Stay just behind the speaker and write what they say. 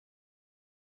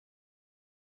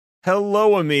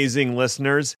Hello, amazing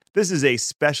listeners. This is a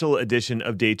special edition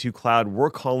of Day 2 Cloud we're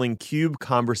calling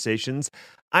KubeConversations.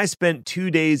 I spent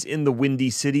 2 days in the Windy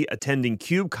City attending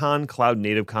KubeCon, Cloud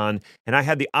Native Con, and I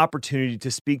had the opportunity to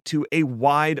speak to a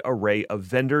wide array of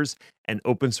vendors and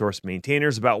open source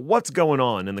maintainers about what's going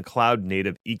on in the cloud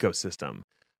native ecosystem.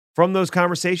 From those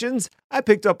conversations, I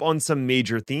picked up on some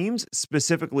major themes,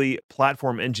 specifically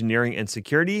platform engineering and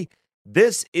security.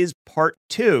 This is part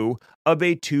 2 of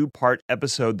a 2-part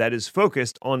episode that is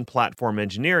focused on platform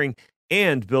engineering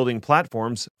and building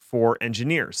platforms for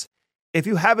engineers. If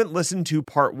you haven't listened to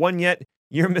part 1 yet,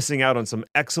 you're missing out on some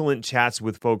excellent chats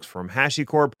with folks from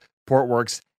HashiCorp,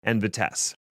 Portworx, and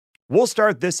Vitesse. We'll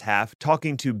start this half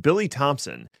talking to Billy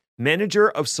Thompson,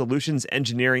 Manager of Solutions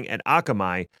Engineering at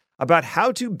Akamai, about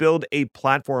how to build a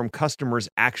platform customers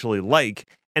actually like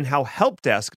and how Help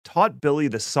Desk taught Billy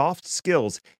the soft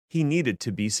skills he needed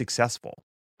to be successful.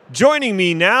 Joining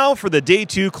me now for the Day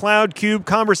 2 Cloud Cube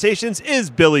Conversations is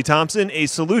Billy Thompson, a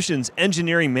Solutions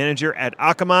Engineering Manager at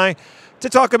Akamai, to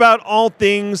talk about all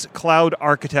things cloud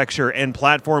architecture and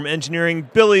platform engineering.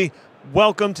 Billy,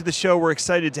 welcome to the show. We're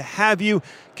excited to have you.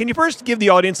 Can you first give the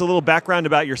audience a little background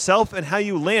about yourself and how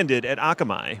you landed at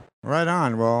Akamai? Right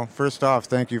on. Well, first off,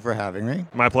 thank you for having me.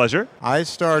 My pleasure. I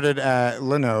started at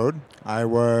Linode. I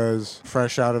was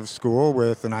fresh out of school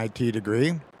with an IT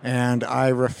degree, and I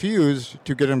refused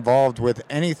to get involved with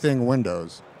anything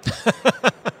Windows.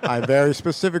 I very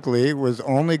specifically was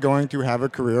only going to have a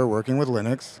career working with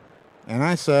Linux, and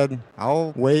I said,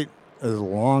 I'll wait as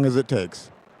long as it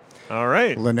takes. All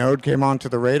right. Linode came onto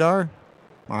the radar.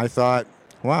 I thought,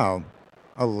 wow,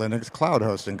 a Linux cloud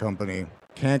hosting company.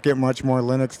 Can't get much more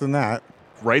Linux than that.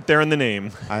 Right there in the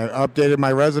name. I updated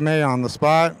my resume on the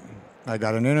spot. I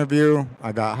got an interview.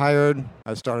 I got hired.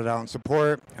 I started out in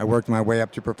support. I worked my way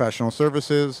up to professional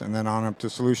services and then on up to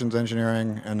solutions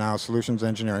engineering and now solutions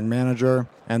engineering manager.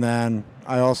 And then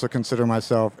I also consider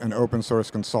myself an open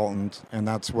source consultant, and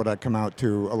that's what I come out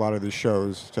to a lot of these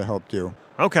shows to help do.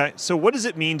 Okay, so what does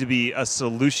it mean to be a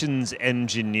solutions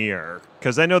engineer?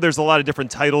 Because I know there's a lot of different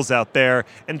titles out there,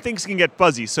 and things can get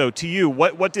fuzzy. So to you,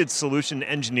 what did solution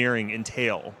engineering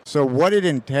entail? So what it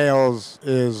entails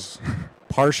is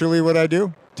partially what I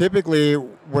do. Typically,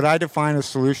 what I define as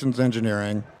solutions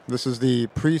engineering, this is the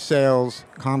pre-sales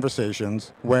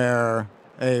conversations where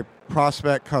a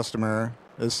prospect customer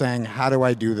is saying, how do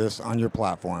I do this on your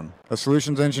platform? A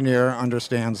solutions engineer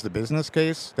understands the business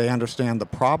case. They understand the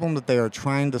problem that they are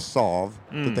trying to solve,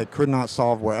 that they could not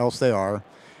solve where else they are.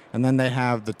 And then they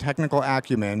have the technical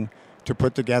acumen to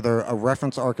put together a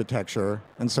reference architecture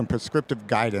and some prescriptive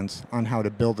guidance on how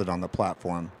to build it on the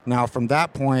platform. Now, from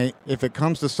that point, if it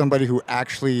comes to somebody who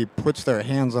actually puts their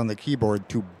hands on the keyboard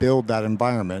to build that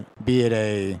environment, be it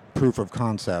a proof of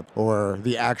concept or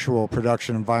the actual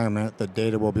production environment that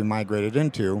data will be migrated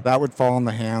into, that would fall in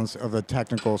the hands of the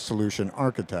technical solution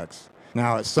architects.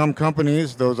 Now, at some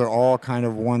companies, those are all kind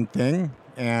of one thing.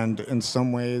 And in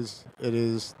some ways, it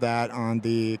is that on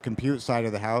the compute side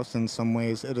of the house. In some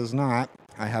ways, it is not.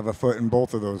 I have a foot in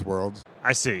both of those worlds.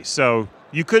 I see. So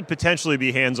you could potentially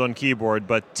be hands-on keyboard,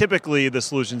 but typically the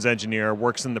solutions engineer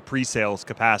works in the pre-sales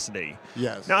capacity.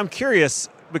 Yes. Now, I'm curious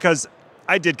because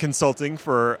I did consulting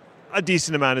for a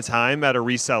decent amount of time at a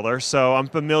reseller, so I'm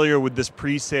familiar with this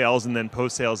pre-sales and then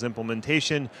post-sales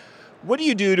implementation. What do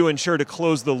you do to ensure to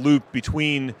close the loop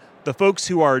between the folks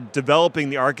who are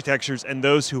developing the architectures and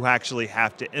those who actually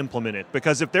have to implement it?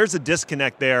 Because if there's a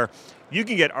disconnect there, you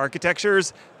can get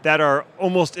architectures that are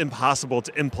almost impossible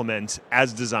to implement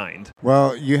as designed.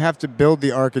 Well, you have to build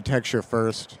the architecture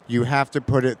first. You have to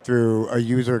put it through a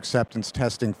user acceptance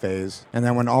testing phase. And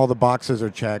then when all the boxes are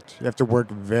checked, you have to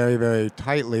work very, very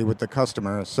tightly with the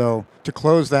customer. So to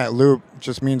close that loop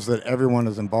just means that everyone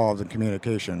is involved in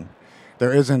communication.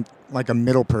 There isn't like a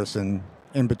middle person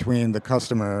in between the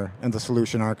customer and the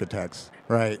solution architects,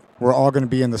 right? We're all going to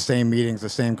be in the same meetings, the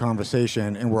same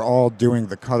conversation, and we're all doing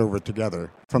the cutover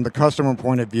together. From the customer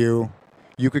point of view,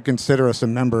 you could consider us a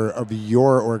member of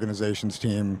your organization's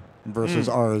team versus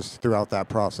ours throughout that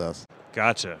process.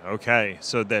 Gotcha. Okay.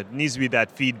 So there needs to be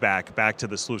that feedback back to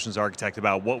the solutions architect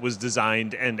about what was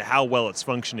designed and how well it's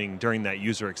functioning during that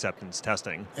user acceptance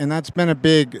testing. And that's been a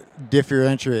big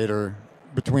differentiator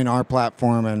between our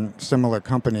platform and similar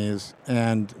companies,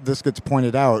 and this gets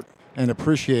pointed out and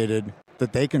appreciated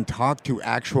that they can talk to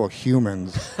actual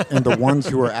humans and the ones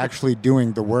who are actually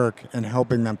doing the work and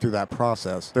helping them through that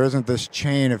process. There isn't this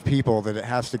chain of people that it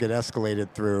has to get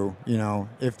escalated through. You know,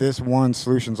 if this one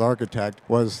solutions architect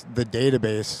was the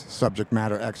database subject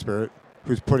matter expert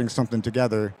who's putting something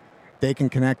together, they can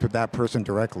connect with that person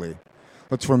directly.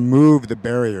 Let's remove the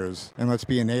barriers and let's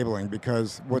be enabling,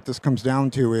 because what this comes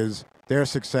down to is their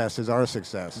success is our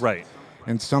success. Right.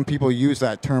 And some people use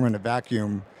that term in a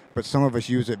vacuum, but some of us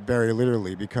use it very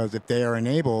literally, because if they are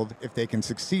enabled, if they can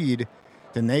succeed,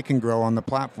 then they can grow on the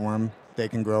platform, they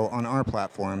can grow on our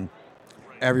platform.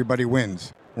 Everybody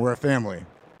wins. We're a family.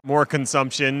 More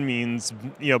consumption means,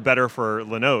 better for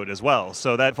Linode as well.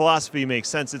 So that philosophy makes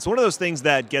sense. It's one of those things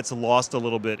that gets lost a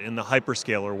little bit in the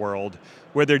hyperscaler world,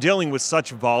 where they're dealing with such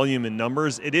volume and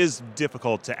numbers. It is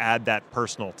difficult to add that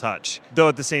personal touch. Though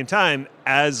at the same time,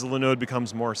 as Linode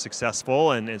becomes more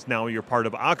successful and is now you're part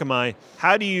of Akamai,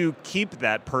 how do you keep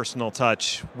that personal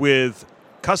touch with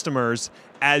customers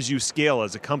as you scale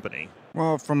as a company?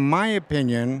 Well, from my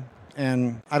opinion,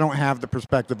 and I don't have the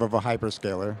perspective of a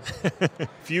hyperscaler.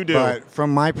 If you do. But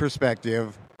from my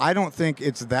perspective, I don't think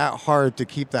it's that hard to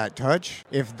keep that touch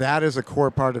if that is a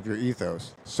core part of your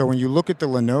ethos. So when you look at the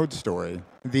Linode story,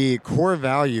 the core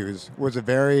values was a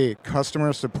very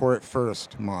customer support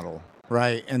first model,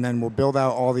 right? And then we'll build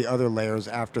out all the other layers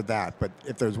after that. But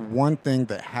if there's one thing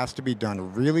that has to be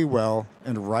done really well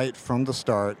and right from the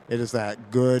start, it is that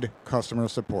good customer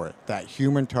support, that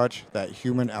human touch, that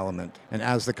human element. And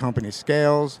as the company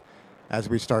scales, as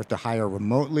we start to hire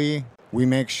remotely, we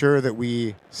make sure that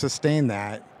we sustain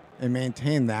that and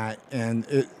maintain that.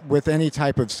 And with any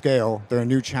type of scale, there are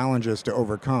new challenges to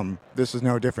overcome. This is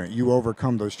no different. You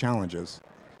overcome those challenges.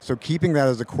 So keeping that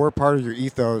as a core part of your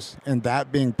ethos and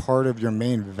that being part of your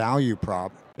main value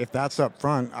prop, if that's up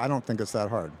front, I don't think it's that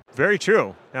hard. Very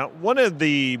true. Now, one of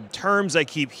the terms I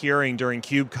keep hearing during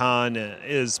KubeCon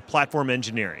is platform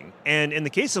engineering. And in the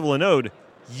case of Linode,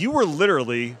 you were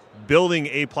literally building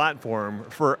a platform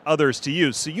for others to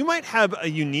use. So you might have a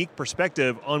unique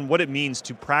perspective on what it means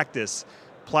to practice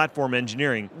platform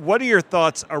engineering. What are your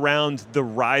thoughts around the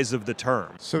rise of the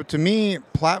term? So to me,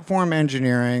 platform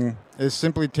engineering is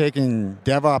simply taking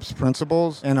DevOps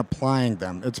principles and applying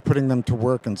them. It's putting them to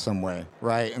work in some way,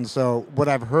 right? And so what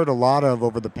I've heard a lot of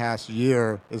over the past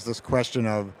year is this question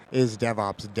of, is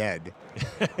DevOps dead?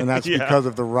 And that's because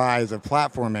of the rise of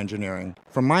platform engineering.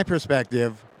 From my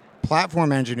perspective,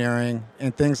 platform engineering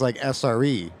and things like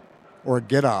SRE or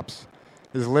GitOps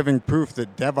is living proof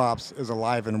that DevOps is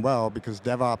alive and well, because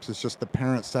DevOps is just the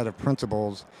parent set of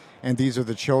principles, and these are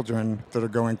the children that are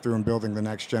going through and building the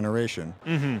next generation.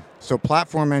 Mm-hmm. So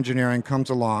platform engineering comes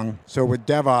along. So with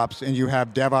DevOps, and you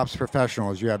have DevOps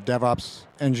professionals, you have DevOps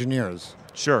engineers.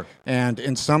 Sure. And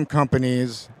in some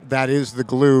companies, that is the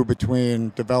glue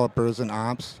between developers and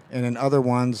ops, and in other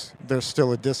ones, there's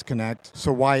still a disconnect.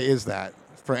 So why is that?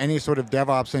 For any sort of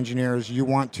DevOps engineers, you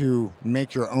want to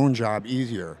make your own job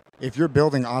easier. If you're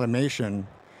building automation,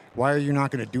 why are you not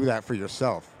going to do that for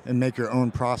yourself and make your own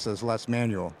process less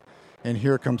manual? And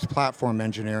here comes platform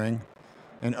engineering,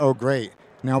 and oh great,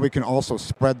 now we can also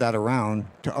spread that around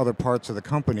to other parts of the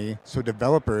company so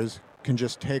developers can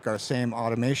just take our same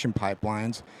automation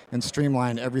pipelines and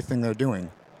streamline everything they're doing.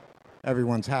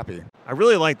 Everyone's happy. I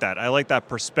really like that. I like that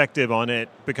perspective on it,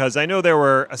 because I know there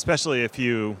were especially a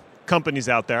few companies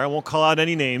out there, I won't call out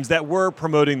any names, that were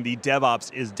promoting the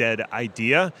DevOps is dead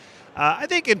idea. I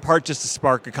think in part just to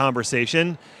spark a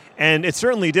conversation, and it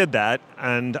certainly did that.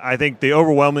 And I think the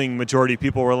overwhelming majority of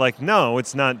people were like, no,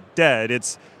 it's not dead.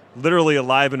 It's literally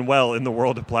alive and well in the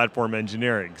world of platform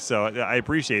engineering. So I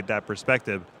appreciate that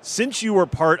perspective. Since you were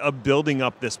part of building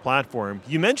up this platform,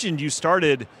 you mentioned you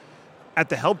started at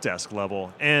the help desk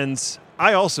level, and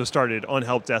I also started on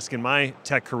help desk in my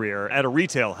tech career at a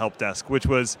retail help desk, which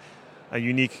was a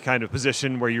unique kind of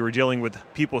position where you were dealing with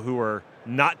people who were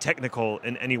not technical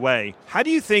in any way. How do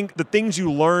you think the things you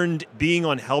learned being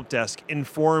on help desk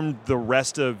informed the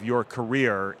rest of your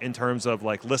career in terms of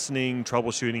like listening,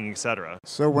 troubleshooting, etc.?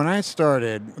 So when I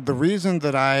started, the reason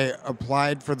that I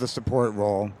applied for the support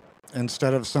role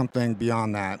instead of something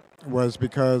beyond that was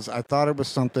because I thought it was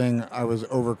something I was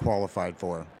overqualified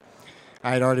for.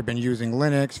 I had already been using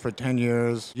Linux for 10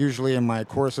 years, usually in my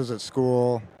courses at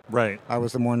school. Right. I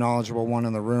was the more knowledgeable one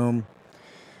in the room.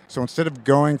 So instead of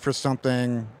going for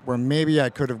something where maybe I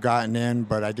could have gotten in,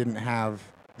 but I didn't have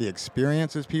the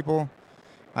experience as people,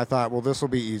 I thought, well, this will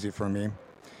be easy for me.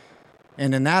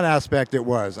 And in that aspect, it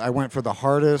was. I went for the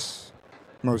hardest,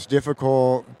 most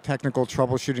difficult technical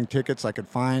troubleshooting tickets I could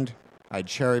find. I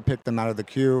cherry-picked them out of the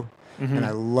queue, and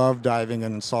I loved diving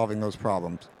in and solving those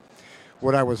problems.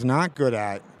 What I was not good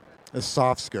at is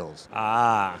soft skills.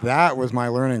 That was my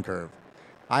learning curve.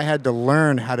 I had to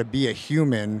learn how to be a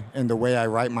human in the way I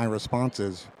write my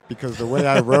responses, because the way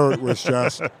I wrote was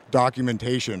just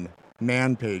documentation,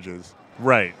 man pages.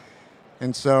 Right.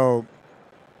 And so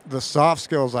the soft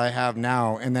skills I have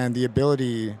now, and then the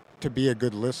ability to be a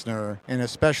good listener, and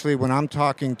especially when I'm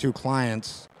talking to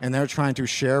clients and they're trying to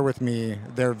share with me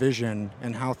their vision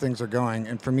and how things are going,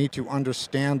 and for me to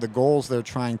understand the goals they're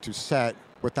trying to set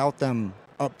without them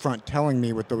upfront telling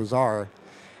me what those are,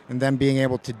 and then being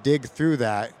able to dig through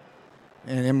that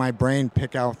and in my brain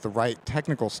pick out the right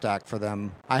technical stack for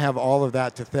them. I have all of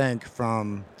that to thank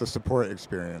from the support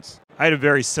experience. I had a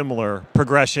very similar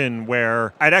progression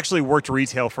where I'd actually worked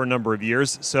retail for a number of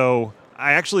years, so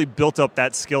I actually built up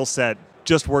that skill set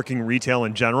just working retail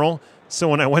in general. So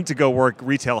when I went to go work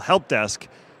retail help desk,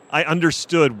 I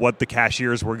understood what the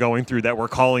cashiers were going through that were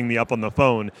calling me up on the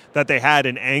phone, that they had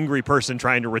an angry person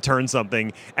trying to return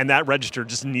something, and that register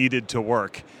just needed to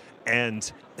work.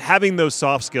 And having those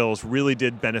soft skills really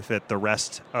did benefit the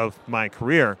rest of my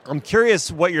career. I'm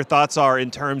curious what your thoughts are in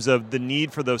terms of the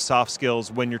need for those soft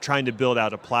skills when you're trying to build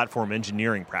out a platform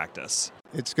engineering practice.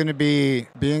 It's going to be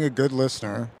being a good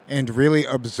listener and really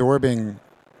absorbing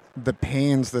the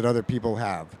pains that other people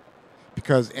have.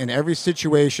 Because in every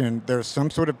situation, there's some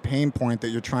sort of pain point that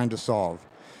you're trying to solve.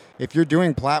 If you're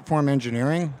doing platform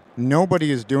engineering,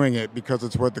 nobody is doing it because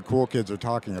it's what the cool kids are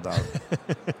talking about.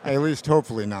 At least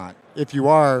hopefully not. If you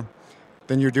are,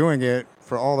 then you're doing it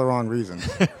for all the wrong reasons.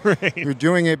 Right. You're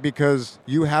doing it because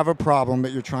you have a problem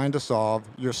that you're trying to solve.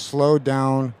 You're slowed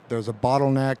down. There's a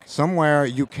bottleneck. Somewhere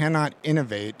you cannot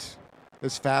innovate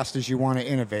as fast as you want to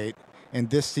innovate, and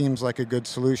this seems like a good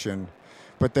solution.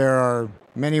 But there are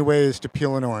many ways to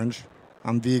peel an orange.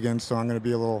 I'm vegan, so I'm going to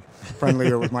be a little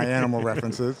friendlier with my animal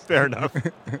references. Fair enough.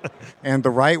 And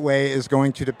the right way is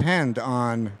going to depend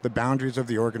on the boundaries of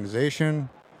the organization,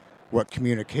 what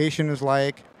communication is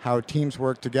like, how teams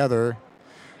work together.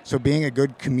 So being a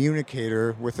good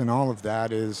communicator within all of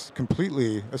that is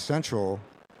completely essential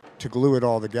to glue it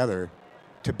all together,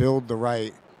 to build the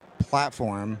right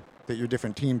platform that your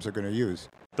different teams are going to use.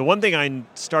 The one thing I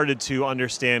started to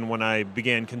understand when I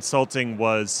began consulting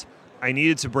was I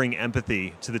needed to bring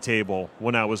empathy to the table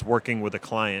when I was working with a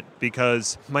client,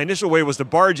 because my initial way was to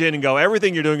barge in and go,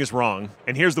 everything you're doing is wrong,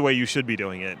 and here's the way you should be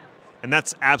doing it. And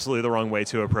that's absolutely the wrong way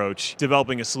to approach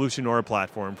developing a solution or a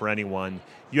platform for anyone.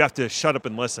 You have to shut up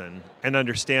and listen and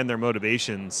understand their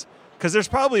motivations, because there's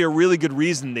probably a really good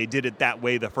reason they did it that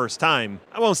way the first time.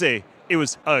 I won't say it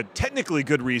was a technically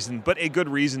good reason, but a good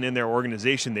reason in their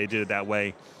organization they did it that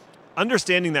way.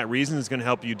 Understanding that reason is going to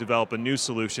help you develop a new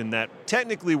solution that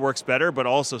technically works better, but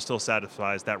also still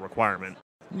satisfies that requirement.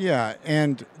 Yeah,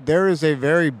 and there is a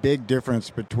very big difference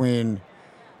between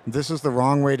this is the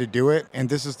wrong way to do it and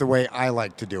this is the way I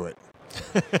like to do it.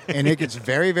 And it gets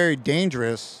very, very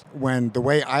dangerous when the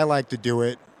way I like to do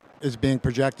it is being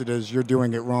projected as you're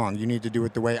doing it wrong. You need to do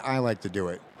it the way I like to do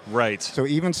it. Right. So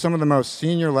even some of the most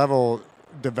senior level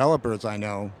developers I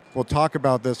know will talk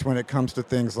about this when it comes to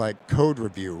things like code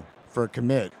review for a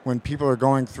commit. When people are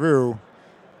going through,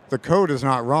 the code is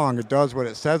not wrong. It does what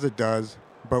it says it does.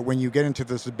 But when you get into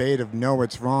this debate of no,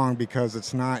 it's wrong because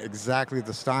it's not exactly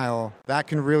the style, that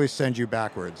can really send you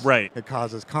backwards. Right. It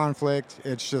causes conflict.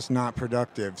 It's just not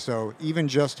productive. So even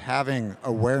just having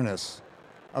awareness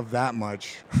of that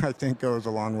much, I think goes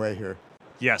a long way here.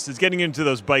 Yes, it's getting into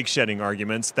those bike shedding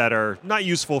arguments that are not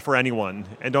useful for anyone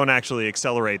and don't actually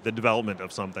accelerate the development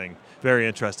of something. Very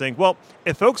interesting. Well,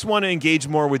 if folks want to engage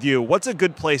more with you, what's a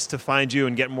good place to find you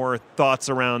and get more thoughts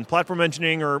around platform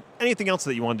engineering or anything else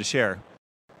that you wanted to share?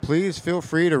 Please feel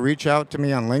free to reach out to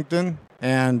me on LinkedIn.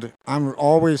 And I'm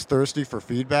always thirsty for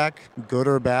feedback, good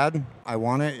or bad. I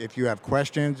want it. If you have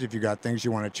questions, if you got things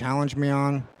you want to challenge me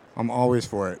on, I'm always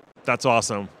for it. That's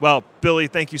awesome. Well, Billy,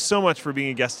 thank you so much for being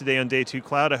a guest today on Day 2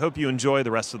 Cloud. I hope you enjoy the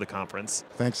rest of the conference.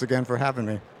 Thanks again for having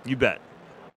me. You bet.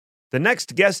 The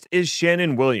next guest is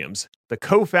Shannon Williams, the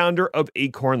co-founder of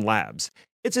Acorn Labs.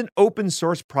 It's an open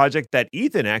source project that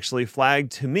Ethan actually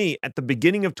flagged to me at the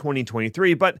beginning of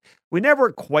 2023, but we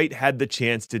never quite had the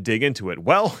chance to dig into it.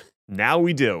 Well, now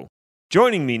we do.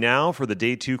 Joining me now for the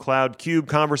Day 2 Cloud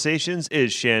KubeConversations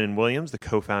is Shannon Williams, the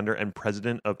co-founder and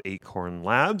president of Acorn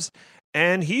Labs.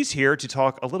 And he's here to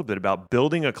talk a little bit about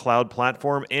building a cloud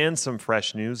platform and some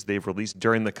fresh news they've released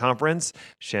during the conference.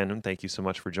 Shannon, thank you so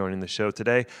much for joining the show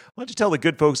today. Why don't you tell the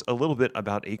good folks a little bit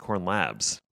about Acorn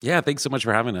Labs? Yeah, thanks so much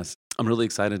for having us. I'm really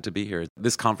excited to be here.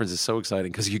 This conference is so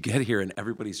exciting because you get here and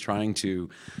everybody's trying to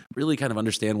really kind of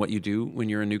understand what you do when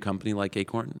you're a new company like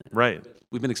Acorn. Right.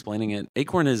 We've been explaining it.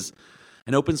 Acorn is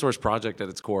an open source project at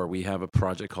its core. We have a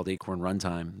project called Acorn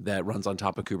Runtime that runs on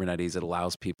top of Kubernetes. It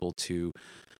allows people to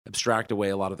abstract away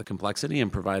a lot of the complexity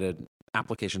and provide an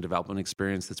application development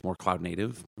experience that's more cloud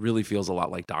native. It really feels a lot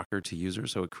like Docker to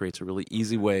users, so it creates a really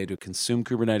easy way to consume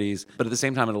Kubernetes, but at the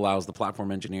same time it allows the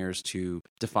platform engineers to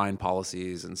define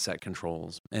policies and set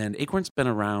controls. And Acorn's been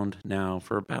around now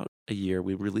for about a year.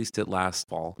 We released it last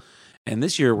fall. And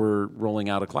this year we're rolling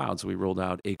out a cloud. So we rolled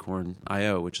out Acorn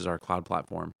IO, which is our cloud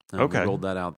platform. Okay. We rolled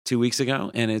that out 2 weeks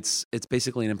ago, and it's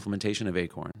basically an implementation of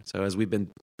Acorn. So as we've been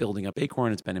building up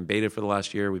Acorn, it's been in beta for the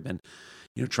last year. We've been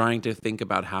trying to think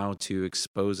about how to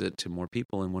expose it to more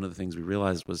people. And one of the things we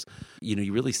realized was,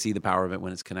 you really see the power of it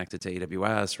when it's connected to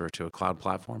AWS or to a cloud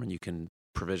platform, and you can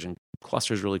provision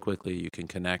clusters really quickly. You can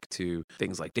connect to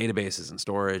things like databases and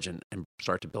storage and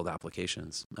start to build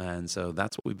applications. And so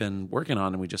that's what we've been working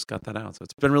on, and we just got that out. So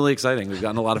it's been really exciting. We've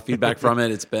gotten a lot of feedback from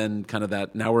it. It's been kind of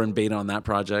that, now we're in beta on that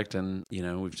project, and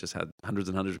we've just had hundreds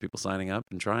and hundreds of people signing up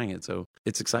and trying it. So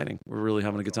it's exciting. We're really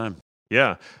having a good time.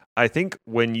 Yeah. I think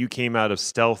when you came out of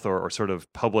stealth or sort of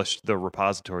published the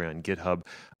repository on GitHub,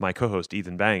 my co-host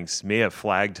Ethan Banks may have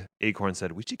flagged Acorn and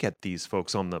said, we should get these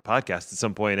folks on the podcast at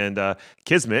some point. And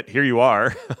Kismet, here you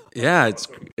are. Yeah,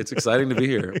 it's exciting to be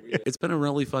here. It's been a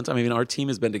really fun time. I mean, our team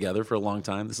has been together for a long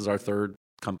time. This is our third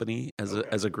company as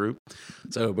a group.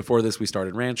 So before this, we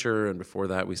started Rancher, and before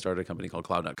that, we started a company called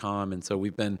Cloud.com. And so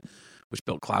which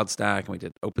built CloudStack, and we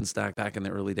did OpenStack back in the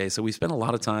early days. So we spent a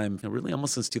lot of time, really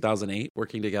almost since 2008,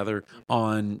 working together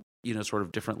on, sort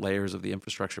of different layers of the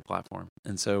infrastructure platform.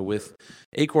 And so with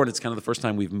Acorn, it's kind of the first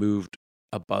time we've moved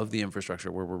above the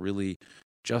infrastructure, where we're really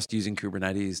just using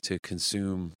Kubernetes to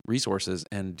consume resources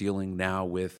and dealing now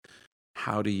with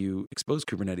how do you expose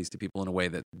Kubernetes to people in a way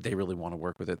that they really want to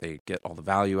work with it? They get all the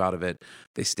value out of it.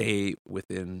 They stay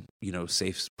within,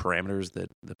 safe parameters that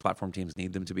the platform teams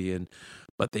need them to be in,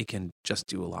 but they can just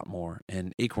do a lot more.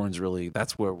 And Acorn's really,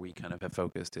 that's where we kind of have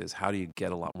focused, is how do you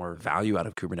get a lot more value out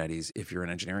of Kubernetes if you're an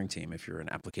engineering team, if you're an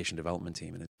application development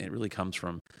team. And it really comes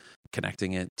from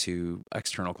connecting it to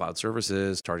external cloud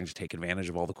services, starting to take advantage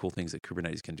of all the cool things that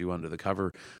Kubernetes can do under the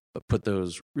cover, but put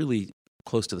those really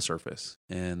close to the surface.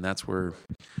 And that's where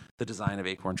the design of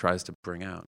Acorn tries to bring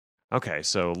out. Okay,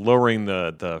 so lowering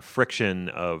the friction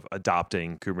of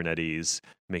adopting Kubernetes,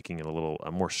 making it a little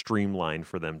more streamlined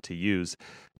for them to use.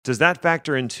 Does that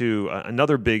factor into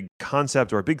another big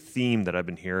concept or a big theme that I've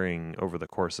been hearing over the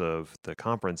course of the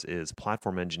conference is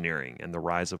platform engineering and the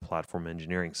rise of platform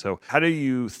engineering? So how do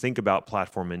you think about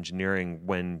platform engineering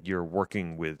when you're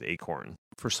working with Acorn?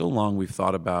 For so long, we've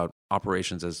thought about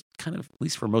operations as kind of, at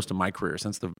least for most of my career,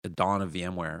 since the dawn of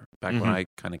VMware, back when I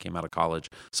kind of came out of college,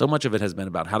 so much of it has been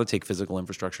about how to take physical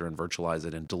infrastructure and virtualize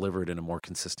it and deliver it in a more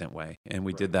consistent way. And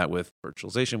we did that with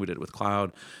virtualization. We did it with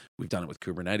cloud. We've done it with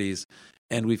Kubernetes.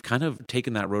 And we've kind of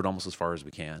taken that road almost as far as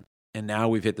we can. And now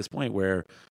we've hit this point where,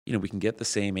 we can get the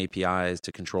same APIs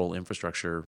to control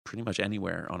infrastructure pretty much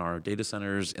anywhere on our data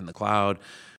centers, in the cloud.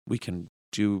 We can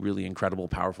do really incredible,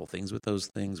 powerful things with those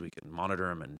things. We can monitor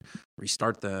them and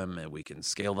restart them, and we can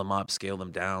scale them up, scale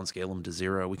them down, scale them to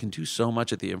zero. We can do so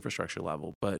much at the infrastructure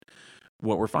level. But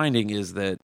what we're finding is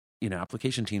that,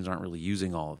 application teams aren't really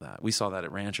using all of that. We saw that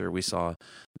at Rancher. We saw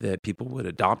that people would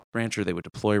adopt Rancher, they would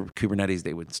deploy Kubernetes,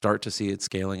 they would start to see it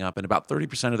scaling up, and about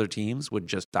 30% of their teams would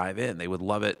just dive in. They would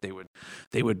love it.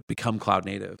 They would become cloud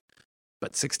native.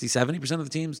 But 60, 70% of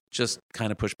the teams just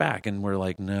kind of push back, and we're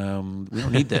like, no, we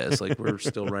don't need this. Like, we're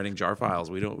still writing jar files.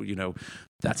 We don't,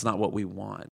 that's not what we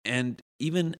want. And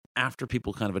even after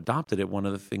people kind of adopted it, one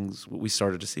of the things we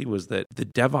started to see was that the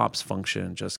DevOps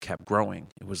function just kept growing.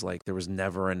 It was like there was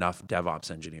never enough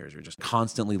DevOps engineers. We were just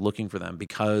constantly looking for them,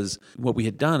 because what we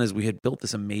had done is we had built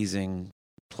this amazing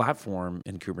platform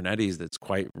in Kubernetes that's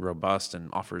quite robust and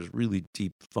offers really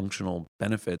deep functional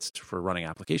benefits for running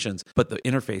applications, but the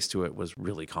interface to it was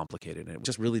really complicated, and it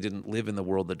just really didn't live in the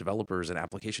world that developers and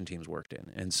application teams worked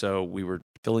in. And so we were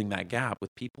filling that gap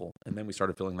with people, and then we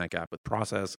started filling that gap with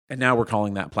process, and now we're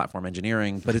calling that platform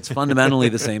engineering, but it's fundamentally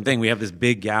the same thing. We have this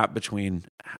big gap between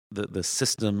the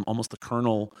system, almost the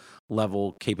kernel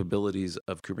level capabilities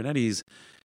of Kubernetes,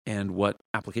 and what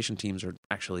application teams are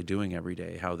actually doing every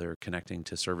day, how they're connecting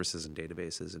to services and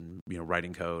databases and,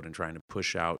 writing code and trying to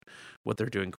push out what they're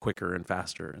doing quicker and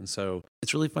faster. And so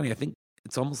it's really funny. I think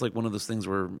it's almost like one of those things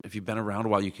where if you've been around a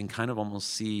while, you can kind of almost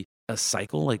see a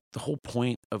cycle. Like the whole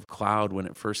point of cloud when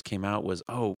it first came out was,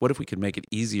 what if we could make it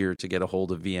easier to get a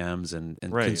hold of VMs and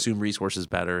consume resources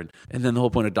better? And then the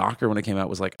whole point of Docker when it came out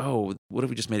was like, what if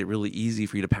we just made it really easy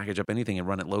for you to package up anything and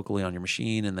run it locally on your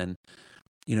machine? And then,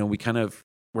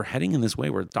 we're heading in this way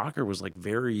where Docker was like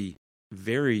very,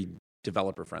 very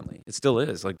developer friendly. It still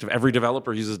is. Like every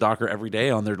developer uses Docker every day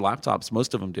on their laptops.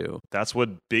 Most of them do. That's what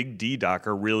Big D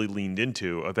Docker really leaned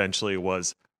into eventually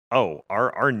was,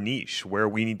 our niche where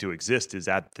we need to exist is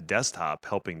at the desktop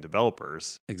helping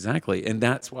developers. Exactly. And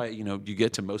that's why, you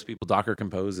get to most people, Docker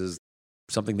Compose is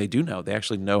something they do know. They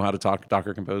actually know how to talk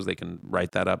Docker Compose. They can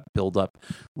write that up, build up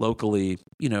locally,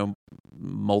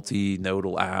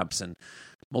 multi-nodal apps and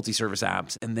multi-service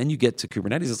apps. And then you get to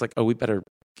Kubernetes, it's like, oh, we better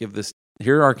give this,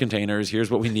 here are our containers, here's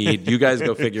what we need. You guys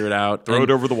go figure it out. Throw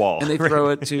it over the wall. And they throw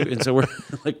it to, and so we're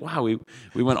like, wow,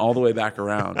 we went all the way back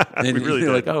around. And We really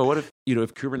you're did. like, oh, what if,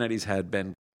 if Kubernetes had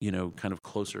been, kind of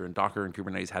closer, and Docker and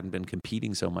Kubernetes hadn't been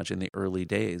competing so much in the early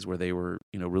days where they were,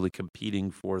 really competing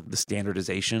for the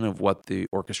standardization of what the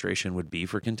orchestration would be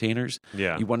for containers.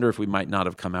 Yeah. You wonder if we might not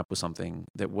have come up with something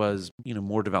that was,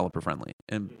 more developer friendly.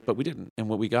 But we didn't. And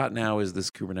what we got now is this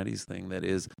Kubernetes thing that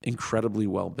is incredibly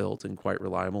well built and quite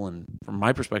reliable. And from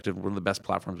my perspective, one of the best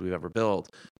platforms we've ever built,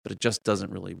 but it just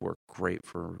doesn't really work great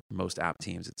for most app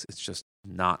teams. It's just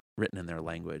not written in their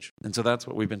language. And so that's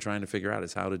what we've been trying to figure out,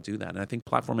 is how to do that. And I think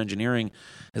platform engineering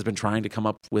has been trying to come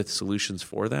up with solutions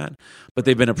for that, but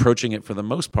they've been approaching it for the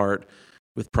most part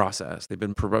with process. They've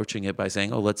been approaching it by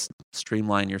saying, oh, let's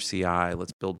streamline your CI,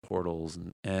 let's build portals.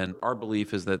 And our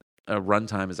belief is that a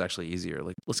runtime is actually easier.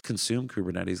 Like, let's consume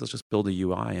Kubernetes. Let's just build a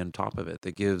UI on top of it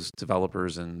that gives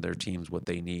developers and their teams what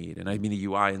they need. And I mean a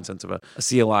UI in sense of a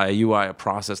CLI, a UI, a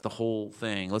process, the whole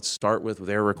thing. Let's start with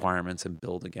their requirements and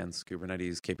build against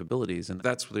Kubernetes capabilities. And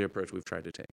that's the approach we've tried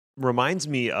to take. Reminds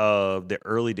me of the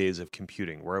early days of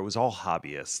computing, where it was all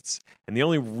hobbyists. And the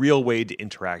only real way to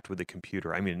interact with a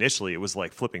computer, I mean, initially it was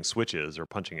like flipping switches or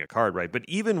punching a card, right? But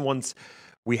even once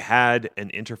we had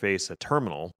an interface, a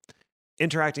terminal,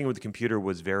 interacting with the computer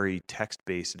was very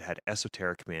text-based. It had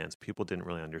esoteric commands people didn't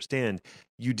really understand.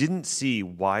 You didn't see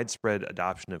widespread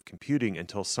adoption of computing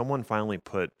until someone finally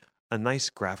put a nice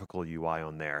graphical UI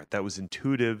on there that was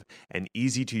intuitive and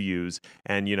easy to use.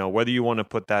 And, whether you want to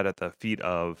put that at the feet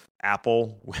of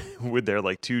Apple with their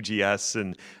 2GS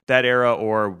and that era,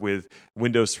 or with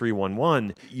Windows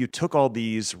 3.1.1, you took all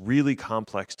these really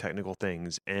complex technical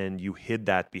things and you hid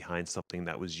that behind something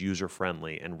that was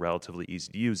user-friendly and relatively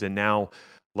easy to use. And now,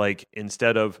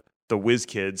 instead of the whiz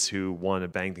kids who want to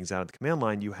bang things out of the command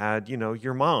line, you had,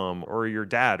 your mom or your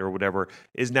dad or whatever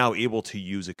is now able to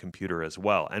use a computer as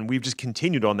well. And we've just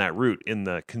continued on that route in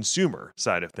the consumer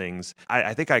side of things.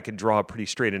 I think I could draw a pretty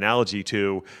straight analogy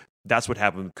to that's what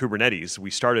happened with Kubernetes. We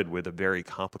started with a very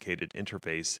complicated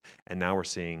interface, and now we're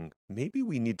seeing maybe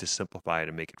we need to simplify it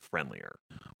and make it friendlier.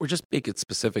 Or just make it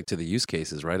specific to the use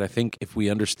cases, right? I think if we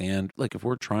understand, if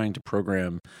we're trying to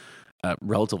program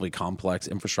relatively complex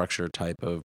infrastructure type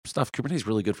of stuff, Kubernetes is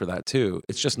really good for that too.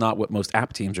 It's just not what most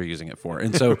app teams are using it for.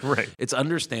 And so right. It's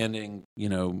understanding,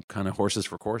 kind of horses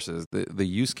for courses. The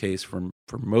use case for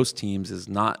most teams is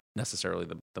not necessarily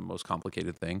the most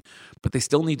complicated thing, but they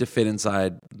still need to fit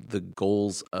inside the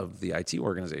goals of the IT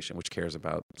organization, which cares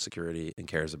about security and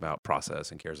cares about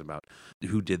process and cares about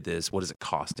who did this, what is it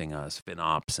costing us,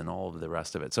 FinOps, and all of the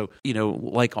rest of it. So,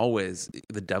 like always,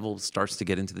 the devil starts to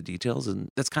get into the details, and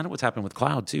that's kind of what's happened with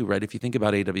cloud too, right? If you think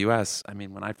about AWS, I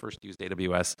mean, when I first used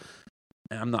AWS,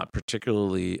 I'm not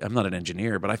an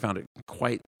engineer, but I found it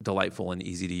quite delightful and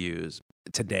easy to use.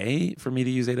 Today, for me to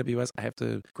use AWS, I have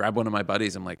to grab one of my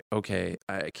buddies. I'm like, okay,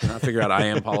 I cannot figure out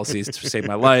IAM policies to save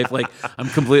my life. I'm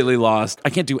completely lost. I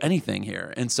can't do anything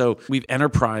here. And so we've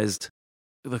enterprised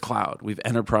the cloud. We've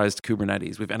enterprised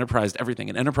Kubernetes. We've enterprised everything.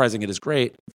 And enterprising it is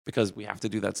great because we have to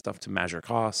do that stuff to measure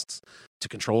costs, to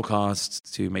control costs,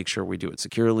 to make sure we do it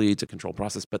securely, to control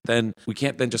process. But then we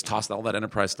can't then just toss all that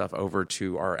enterprise stuff over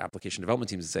to our application development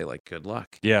teams and say, good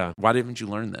luck. Yeah. Why didn't you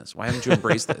learn this? Why haven't you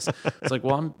embraced this? It's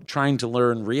well, I'm trying to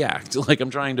learn React.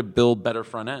 I'm trying to build better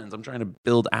front ends. I'm trying to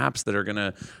build apps that are going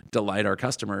to delight our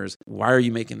customers. Why are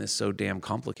you making this so damn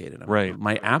complicated? Right.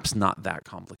 My app's not that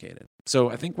complicated.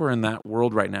 So I think we're in that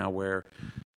world right now where,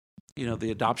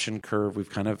 the adoption curve, we've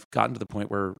kind of gotten to the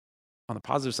point where on the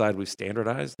positive side, we've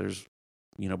standardized. There's,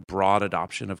 broad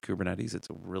adoption of Kubernetes. It's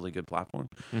a really good platform.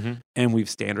 Mm-hmm. And we've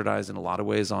standardized in a lot of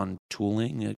ways on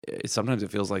tooling. Sometimes it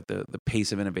feels like the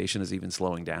pace of innovation is even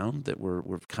slowing down, that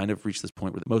we've kind of reached this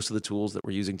point where most of the tools that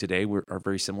we're using today are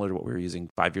very similar to what we were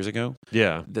using 5 years ago.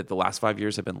 Yeah. That the last 5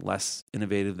 years have been less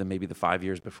innovative than maybe the 5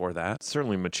 years before that.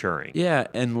 Certainly maturing. Yeah,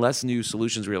 and less new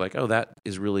solutions where you're like, oh, that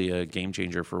is really a game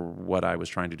changer for what I was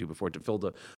trying to do before, to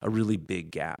fill a really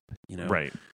big gap,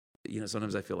 Right.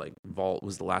 Sometimes I feel like Vault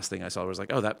was the last thing I saw. Where I was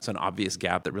like, oh, that's an obvious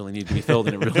gap that really needed to be filled,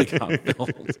 and it really got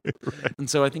filled. Right. And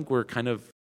so I think we're kind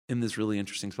of in this really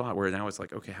interesting spot where now it's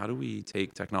like, okay, how do we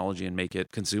take technology and make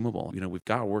it consumable? We've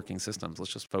got working systems.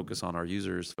 Let's just focus on our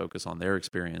users, focus on their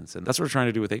experience. And that's what we're trying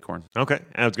to do with Acorn. Okay.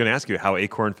 I was going to ask you how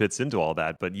Acorn fits into all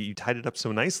that, but you tied it up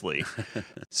so nicely.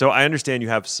 So I understand you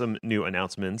have some new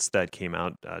announcements that came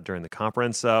out during the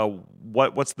conference.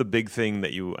 What's the big thing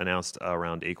that you announced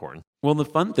around Acorn? Well, the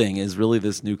fun thing is really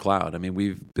this new cloud. I mean,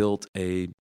 we've built a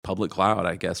public cloud,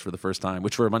 I guess, for the first time,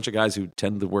 which for a bunch of guys who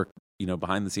tend to work,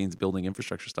 behind the scenes building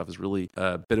infrastructure stuff is really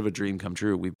a bit of a dream come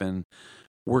true. We've been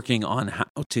working on how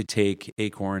to take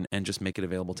Acorn and just make it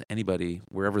available to anybody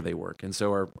wherever they work. And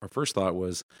so our first thought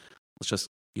was, let's just,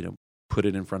 put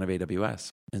it in front of AWS.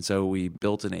 And so we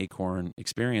built an Acorn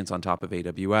experience on top of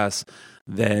AWS.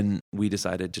 Then we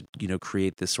decided to,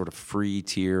 create this sort of free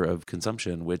tier of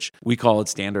consumption, which we call it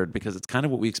standard because it's kind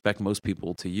of what we expect most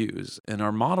people to use. And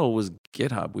our model was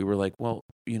GitHub. We were like, well,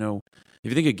 if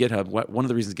you think of GitHub, one of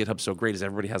the reasons GitHub's so great is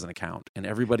everybody has an account and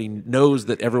everybody knows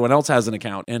that everyone else has an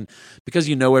account. And because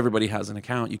everybody has an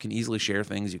account, you can easily share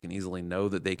things. You can easily know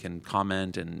that they can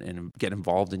comment and get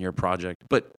involved in your project.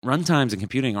 But runtimes and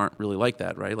computing aren't really like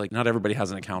that, right? Like not everybody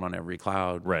has an account on every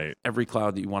cloud. Right. Every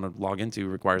cloud that you want to log into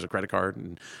requires a credit card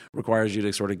and requires you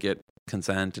to sort of get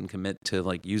consent and commit to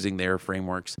like using their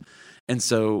frameworks. And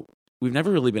so we've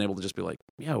never really been able to just be like,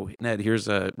 yo, Ned, here's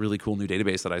a really cool new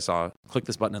database that I saw. Click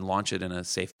this button and launch it in a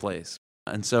safe place.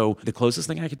 And so the closest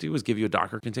thing I could do was give you a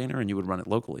Docker container and you would run it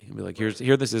locally. And be like,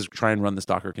 here this is, try and run this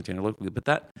Docker container locally. But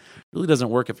that really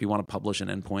doesn't work if you want to publish an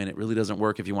endpoint. It really doesn't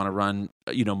work if you want to run,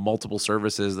 multiple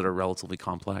services that are relatively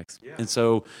complex. Yeah. And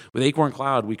so with Acorn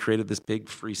Cloud, we created this big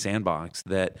free sandbox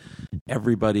that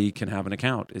everybody can have an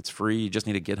account. It's free. You just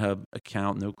need a GitHub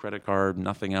account, no credit card,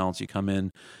 nothing else. You come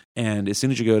in and as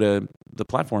soon as you go to the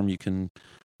platform, you can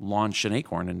launch an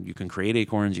Acorn and you can create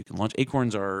Acorns. You can launch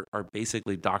Acorns are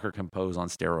basically Docker Compose on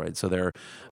steroids. So they're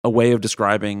a way of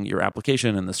describing your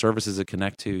application and the services it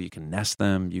connect to. You can nest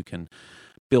them. You can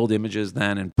build images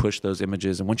then and push those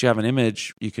images. And once you have an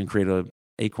image, you can create a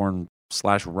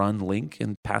Acorn/run link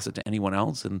and pass it to anyone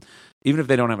else. And even if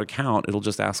they don't have an account, it'll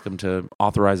just ask them to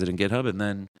authorize it in GitHub and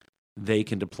then they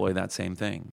can deploy that same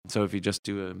thing. So if you just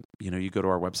do you go to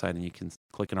our website and you can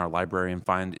click in our library and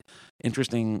find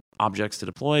interesting objects to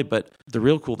deploy. But the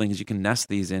real cool thing is you can nest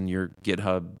these in your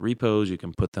GitHub repos. You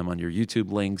can put them on your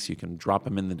YouTube links. You can drop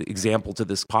them in the example to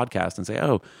this podcast and say,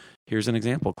 oh, here's an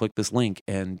example. Click this link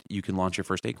and you can launch your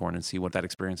first Acorn and see what that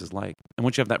experience is like. And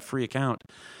once you have that free account,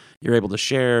 you're able to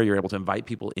share, you're able to invite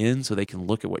people in so they can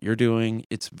look at what you're doing.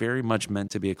 It's very much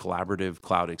meant to be a collaborative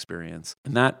cloud experience.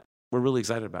 And that we're really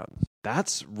excited about.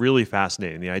 That's really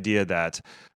fascinating. The idea that,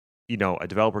 a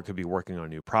developer could be working on a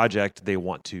new project. They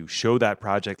want to show that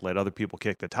project, let other people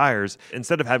kick the tires.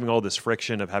 Instead of having all this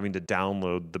friction of having to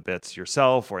download the bits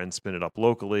yourself and spin it up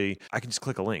locally, I can just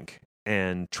click a link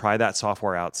and try that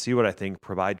software out, see what I think,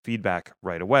 provide feedback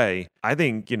right away. I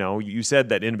think, you said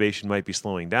that innovation might be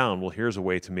slowing down. Well, here's a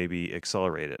way to maybe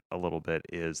accelerate it a little bit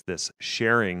is this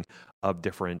sharing of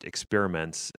different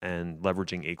experiments and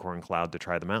leveraging Acorn Cloud to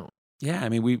try them out. Yeah, I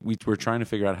mean, we were trying to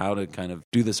figure out how to kind of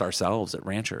do this ourselves at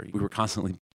Rancher. We were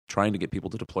constantly trying to get people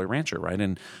to deploy Rancher, right?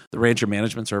 And the Rancher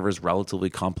management server is a relatively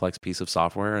complex piece of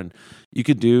software. And you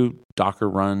could do Docker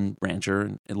run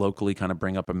Rancher and locally kind of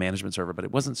bring up a management server, but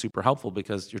it wasn't super helpful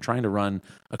because you're trying to run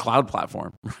a cloud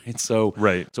platform, right? So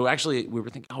actually, we were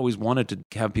always wanted to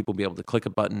have people be able to click a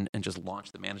button and just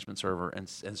launch the management server and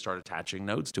start attaching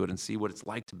nodes to it and see what it's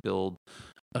like to build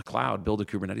a cloud, build a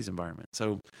Kubernetes environment.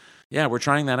 So yeah, we're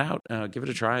trying that out. Give it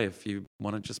a try if you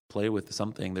want to just play with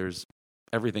something. There's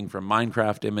everything from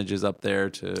Minecraft images up there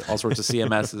to all sorts of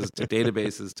CMSs to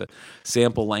databases to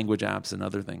sample language apps and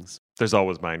other things. There's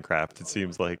always Minecraft, it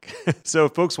seems like. So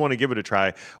if folks want to give it a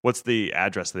try, what's the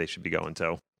address that they should be going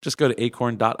to? Just go to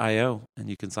acorn.io and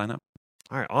you can sign up.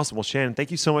 All right, awesome. Well, Shannon,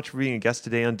 thank you so much for being a guest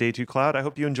today on Day 2 Cloud. I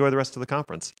hope you enjoy the rest of the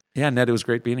conference. Yeah, Ned, it was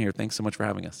great being here. Thanks so much for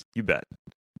having us. You bet.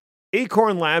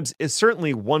 Acorn Labs is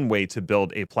certainly one way to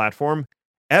build a platform.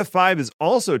 F5 is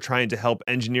also trying to help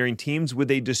engineering teams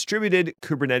with a distributed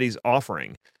Kubernetes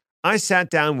offering. I sat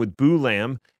down with Boo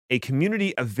Lam, a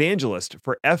community evangelist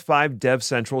for F5 Dev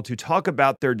Central, to talk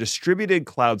about their distributed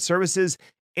cloud services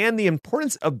and the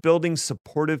importance of building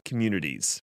supportive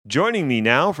communities. Joining me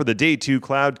now for the Day 2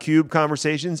 Cloud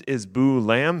KubeConversations is Boo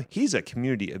Lam. He's a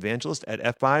community evangelist at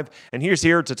F5, and he's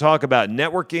here to talk about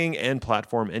networking and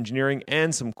platform engineering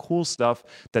and some cool stuff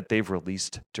that they've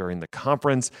released during the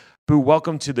conference. Boo,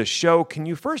 welcome to the show. Can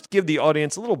you first give the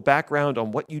audience a little background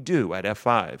on what you do at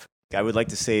F5? I would like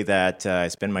to say that I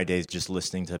spend my days just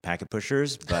listening to packet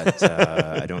pushers, but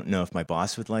I don't know if my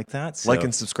boss would like that. So. Like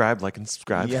and subscribe.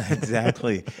 Yeah,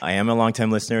 exactly. I am a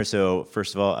longtime listener, so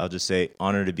first of all, I'll just say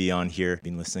honor to be on here.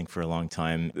 Been listening for a long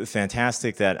time.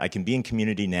 Fantastic that I can be in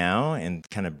community now and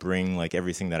kind of bring like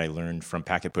everything that I learned from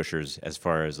packet pushers as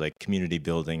far as like community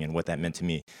building and what that meant to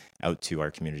me out to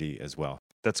our community as well.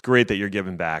 That's great that you're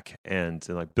giving back, and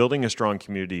like building a strong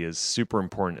community is super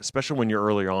important, especially when you're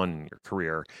early on in your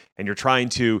career and you're trying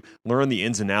to learn the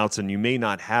ins and outs and you may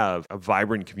not have a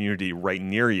vibrant community right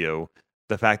near you.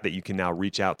 the fact that you can now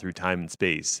reach out through time and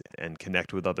space and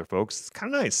connect with other folks is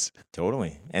kind of nice.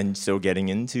 Totally. And so getting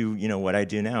into, what I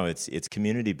do now, it's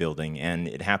community building, and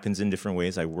it happens in different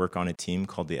ways. I work on a team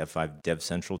called the F5 Dev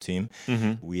Central team.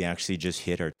 Mm-hmm. We actually just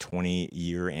hit our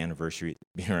 20-year anniversary.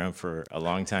 Been around for a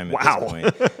long time at this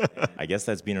point. I guess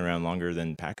that's been around longer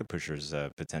than Packet Pushers,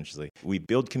 potentially. We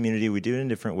build community. We do it in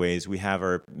different ways. We have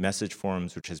our message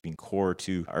forums, which has been core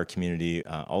to our community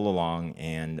all along.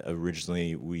 And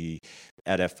originally,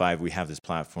 at F5, we have this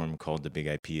platform called the Big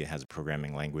IP. It has a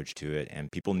programming language to it,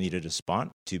 and people needed a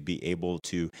spot to be able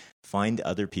to find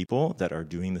other people that are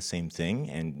doing the same thing,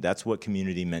 and that's what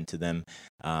community meant to them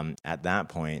at that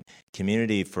point.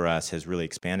 Community for us has really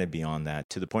expanded beyond that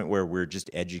to the point where we're just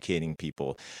educating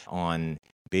people on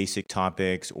basic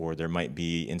topics, or there might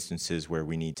be instances where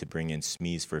we need to bring in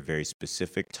SMEs for very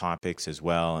specific topics as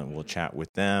well, and we'll chat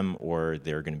with them, or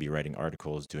they're going to be writing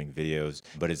articles, doing videos.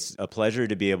 But it's a pleasure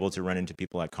to be able to run into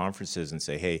people at conferences and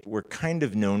say, hey, we're kind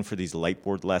of known for these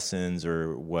lightboard lessons,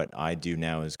 or what I do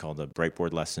now is called a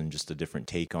brightboard lesson, just a different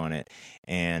take on it.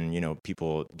 And,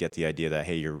 people get the idea that,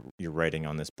 hey, you're writing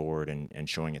on this board and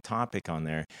showing a topic on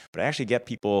there. But I actually get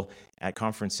people at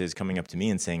conferences coming up to me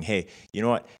and saying, hey, you know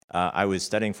what, I was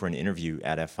studying for an interview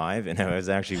at F5, and I was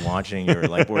actually watching your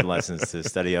lightboard lessons to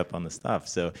study up on the stuff.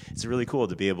 So it's really cool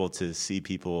to be able to see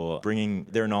people bringing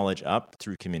their knowledge up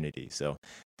through community. So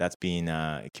that's been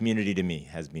community to me,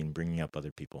 has been bringing up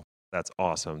other people. That's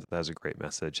awesome. That was a great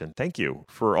message. And thank you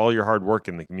for all your hard work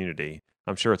in the community.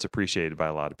 I'm sure it's appreciated by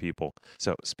a lot of people.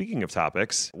 So speaking of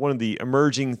topics, one of the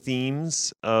emerging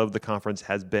themes of the conference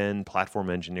has been platform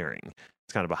engineering.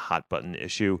 It's kind of a hot button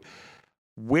issue.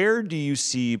 Where do you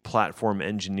see platform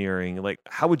engineering? Like,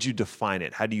 how would you define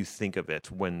it? How do you think of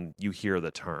it when you hear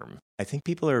the term? I think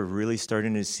people are really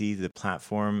starting to see the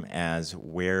platform as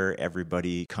where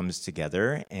everybody comes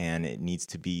together, and it needs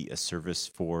to be a service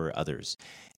for others.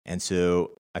 And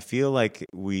so I feel like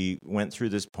we went through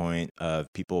this point of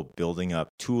people building up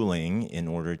tooling in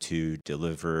order to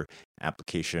deliver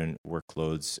application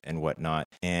workloads and whatnot.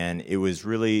 And it was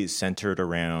really centered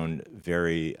around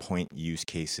very point use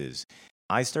cases.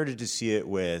 I started to see it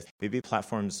with maybe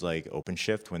platforms like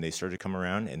OpenShift when they started to come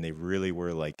around, and they really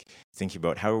were like thinking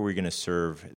about how are we going to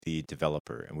serve the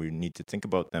developer, and we need to think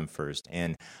about them first.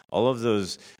 And all of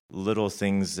those little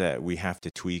things that we have to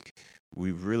tweak,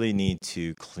 we really need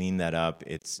to clean that up.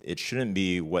 It shouldn't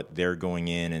be what they're going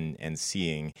in and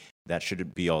seeing. That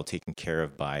should be all taken care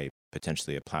of by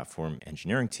potentially a platform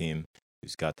engineering team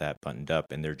who's got that buttoned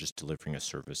up, and they're just delivering a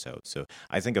service out. So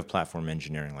I think of platform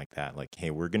engineering like that. Like,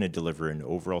 hey, we're going to deliver an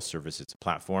overall service. It's a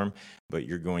platform, but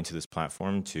you're going to this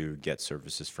platform to get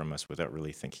services from us without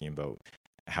really thinking about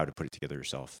how to put it together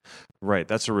yourself. Right.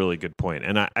 That's a really good point.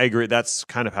 And I agree. That's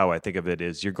kind of how I think of it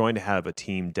is you're going to have a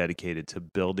team dedicated to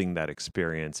building that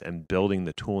experience and building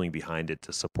the tooling behind it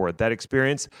to support that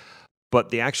experience. But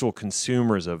the actual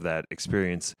consumers of that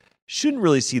experience shouldn't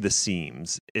really see the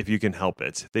seams if you can help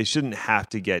it. They shouldn't have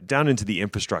to get down into the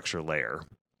infrastructure layer.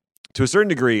 To a certain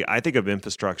degree, I think of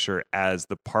infrastructure as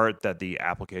the part that the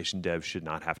application dev should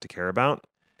not have to care about.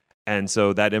 And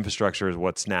so that infrastructure is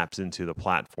what snaps into the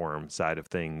platform side of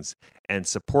things and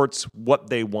supports what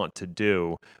they want to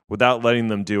do without letting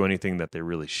them do anything that they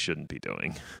really shouldn't be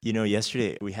doing.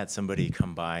 Yesterday we had somebody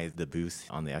come by the booth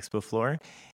on the expo floor,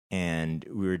 and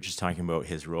we were just talking about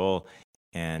his role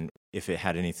and if it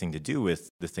had anything to do with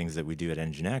the things that we do at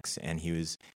NGINX. And he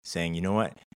was saying, you know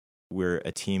what? We're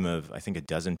a team of, I think,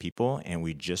 12 people, and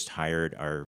we just hired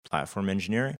our platform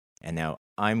engineer. And now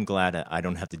I'm glad I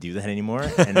don't have to do that anymore.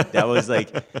 And that was like,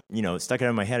 stuck out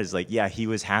in my head is like, yeah, he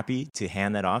was happy to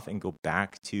hand that off and go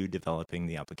back to developing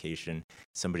the application.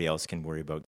 Somebody else can worry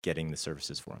about getting the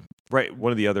services for him. Right.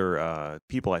 One of the other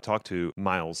people I talked to,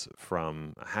 Miles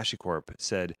from HashiCorp,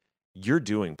 said, you're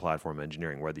doing platform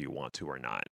engineering whether you want to or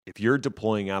not. If you're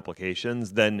deploying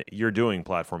applications, then you're doing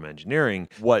platform engineering.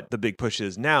 What the big push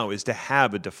is now is to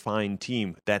have a defined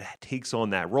team that takes on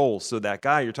that role. So that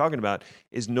guy you're talking about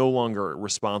is no longer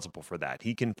responsible for that.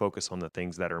 He can focus on the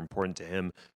things that are important to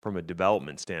him from a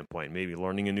development standpoint, maybe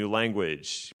learning a new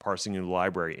language, parsing a new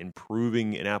library,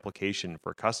 improving an application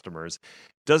for customers.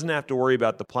 Doesn't have to worry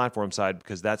about the platform side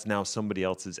because that's now somebody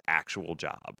else's actual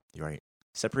job. Right.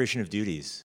 Separation of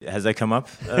duties. Has that come up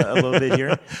a little bit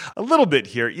here? A little bit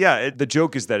here. Yeah. The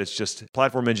joke is that it's just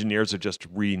platform engineers are just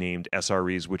renamed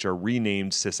SREs, which are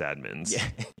renamed sysadmins.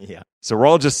 Yeah. So we're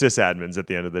all just sysadmins at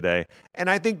the end of the day. And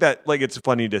I think that it's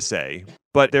funny to say,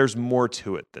 But there's more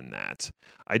to it than that.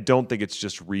 I don't think it's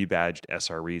just rebadged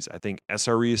SREs. I think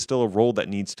SRE is still a role that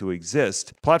needs to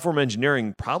exist. Platform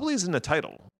engineering probably isn't a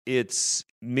title. It's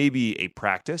maybe a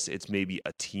practice. It's maybe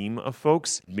a team of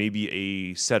folks, maybe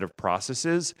a set of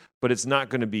processes, but it's not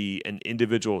going to be an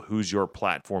individual who's your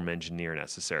platform engineer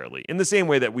necessarily. In the same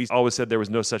way that we always said there was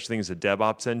no such thing as a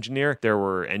DevOps engineer, there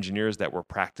were engineers that were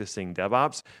practicing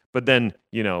DevOps, but then,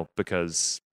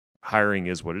 because hiring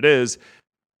is what it is,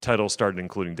 titles started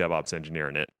including DevOps engineer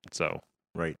in it. So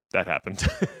right, that happened.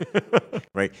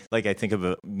 Right. Like I think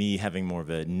of me having more of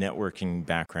a networking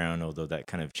background, although that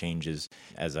kind of changes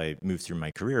as I move through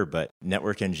my career. But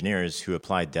network engineers who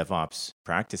apply DevOps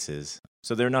practices,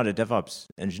 so they're not a DevOps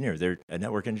engineer, they're a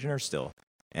network engineer still.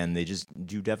 And they just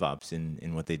do DevOps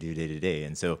in what they do day to day.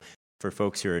 And so for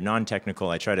folks who are non-technical,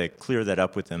 I try to clear that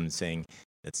up with them saying,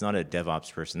 it's not a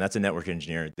DevOps person. That's a network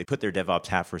engineer. They put their DevOps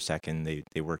hat for a second.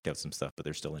 They worked out some stuff, but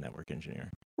they're still a network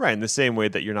engineer. Right. In the same way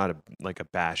that you're not a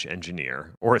bash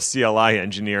engineer or a CLI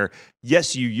engineer.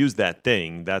 Yes, you use that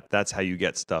thing. That's how you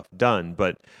get stuff done.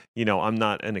 But, I'm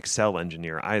not an Excel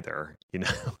engineer either,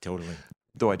 Totally.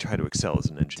 Though I try to excel as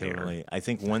an engineer. Totally. I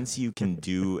think once you can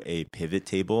do a pivot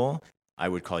table, I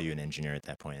would call you an engineer at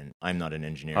that point. And I'm not an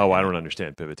engineer. Oh, I don't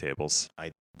understand pivot tables.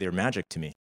 They're magic to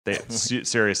me.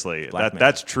 Seriously,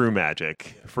 that's true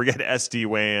magic. Forget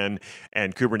SD-WAN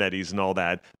and Kubernetes and all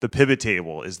that. The pivot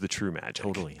table is the true magic.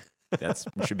 Totally. That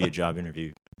should be a job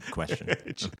interview question.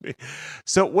 It should be.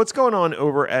 So what's going on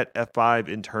over at F5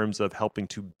 in terms of helping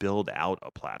to build out a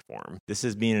platform? This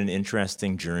has been an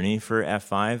interesting journey for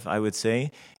F5, I would say.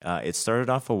 It started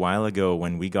off a while ago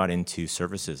when we got into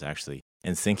services, actually,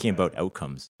 and thinking about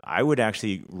outcomes. I would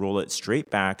actually roll it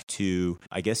straight back to,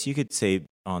 I guess you could say,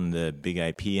 on the big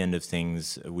IP end of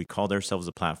things, we called ourselves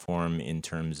a platform in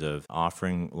terms of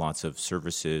offering lots of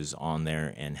services on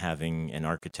there and having an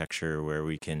architecture where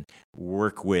we can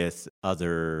work with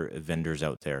other vendors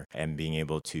out there and being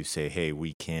able to say, hey,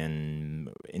 we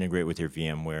can integrate with your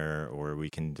VMware or we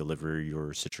can deliver your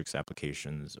Citrix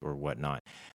applications or whatnot.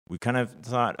 We kind of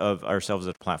thought of ourselves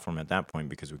as a platform at that point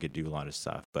because we could do a lot of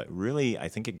stuff. But really, I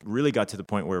think it really got to the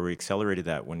point where we accelerated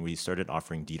that when we started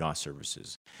offering DDoS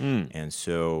services. And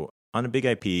so on a big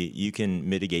IP, you can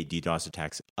mitigate DDoS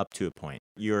attacks up to a point.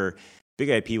 Your big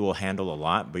IP will handle a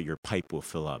lot, but your pipe will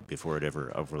fill up before it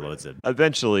ever overloads it.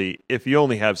 Eventually, if you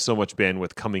only have so much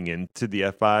bandwidth coming into the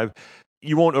F5,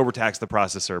 you won't overtax the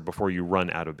processor before you run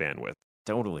out of bandwidth.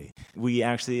 Totally. We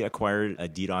actually acquired a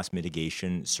DDoS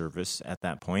mitigation service at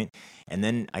that point. And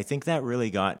then I think that really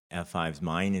got F5's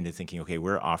mind into thinking, okay,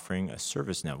 we're offering a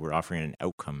service now. We're offering an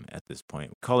outcome at this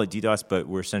point. We call it DDoS, but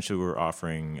we're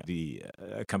offering the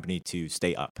company to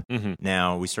stay up. Mm-hmm.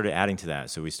 Now, we started adding to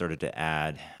that. So we started to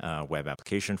add web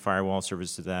application firewall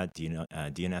service to that,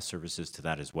 DNS services to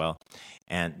that as well.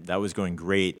 And that was going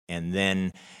great. And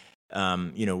then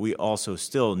we also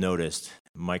still noticed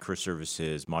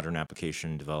microservices, modern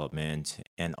application development,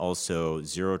 and also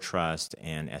zero trust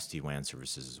and SD-WAN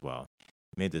services as well.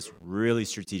 We made this really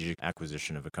strategic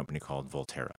acquisition of a company called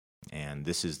Volterra. And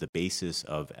this is the basis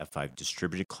of F5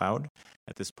 Distributed Cloud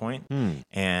at this point.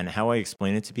 And how I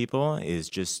explain it to people is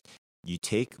just you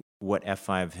take what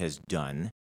F5 has done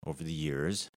over the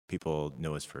years. People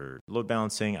know us for load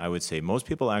balancing. I would say most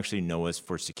people actually know us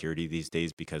for security these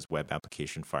days because web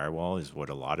application firewall is what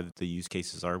a lot of the use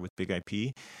cases are with big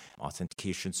IP.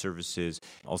 Authentication services,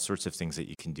 all sorts of things that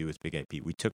you can do with big IP.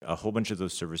 We took a whole bunch of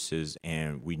those services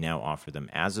and we now offer them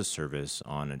as a service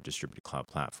on a distributed cloud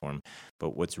platform.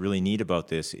 But what's really neat about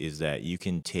this is that you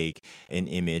can take an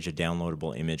image, a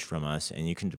downloadable image from us, and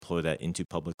you can deploy that into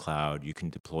public cloud. You can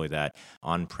deploy that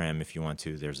on-prem if you want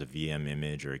to. There's a VM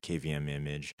image or a KVM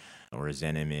image or a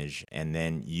Zen image. And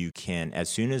then you can, as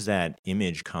soon as that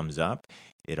image comes up,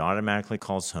 it automatically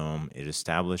calls home. It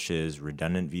establishes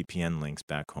redundant VPN links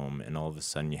back home. And all of a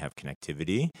sudden you have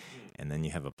connectivity. And then you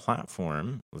have a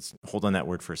platform. Let's hold on that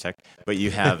word for a sec. But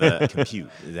you have a compute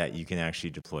that you can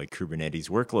actually deploy Kubernetes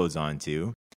workloads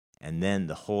onto. And then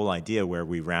the whole idea where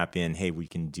we wrap in, hey, we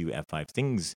can do F5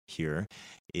 things here,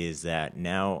 is that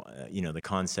now, the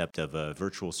concept of a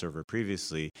virtual server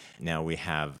previously, now we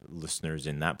have listeners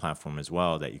in that platform as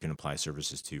well that you can apply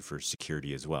services to for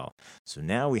security as well. So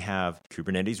now we have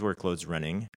Kubernetes workloads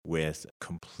running with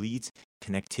complete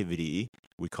connectivity.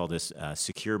 We call this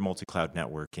secure multi-cloud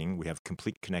networking. We have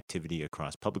complete connectivity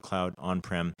across public cloud,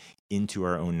 on-prem, into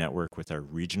our own network with our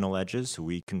regional edges. So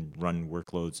we can run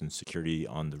workloads and security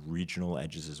on the regional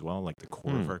edges as well, like the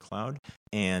core of our cloud.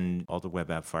 And all the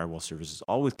web app firewall services,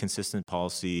 all with consistent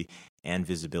policy and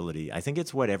visibility. I think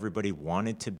it's what everybody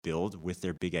wanted to build with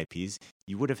their big IPs.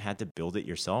 You would have had to build it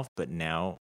yourself, but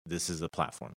now this is the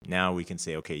platform. Now we can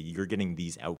say, okay, you're getting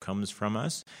these outcomes from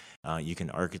us. You can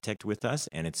architect with us,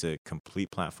 and it's a complete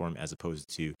platform as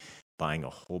opposed to buying a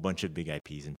whole bunch of big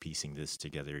IPs and piecing this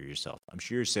together yourself. I'm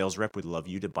sure your sales rep would love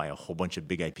you to buy a whole bunch of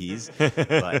big IPs,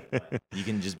 but you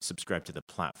can just subscribe to the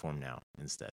platform now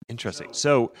instead. Interesting.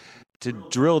 So to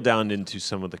drill down into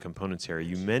some of the components here,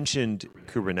 you mentioned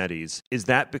Kubernetes. Is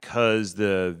that because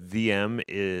the VM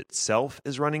itself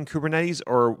is running Kubernetes,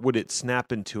 or would it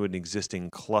snap into an existing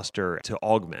cluster to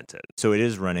augment it? So it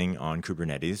is running on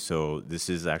Kubernetes. So this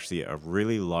is actually a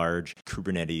really large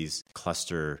Kubernetes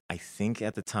cluster. I think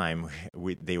at the time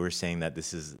they were saying that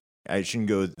this is, I shouldn't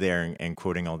go there and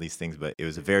quoting all these things, but it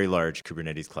was a very large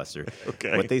Kubernetes cluster.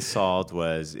 Okay. What they solved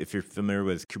was, if you're familiar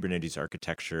with Kubernetes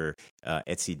architecture,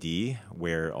 etcd,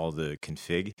 where all the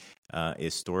config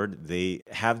is stored, they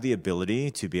have the ability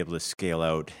to be able to scale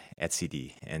out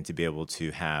etcd and to be able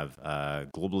to have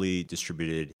globally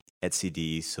distributed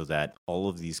etcd so that all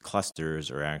of these clusters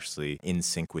are actually in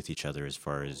sync with each other as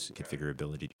far as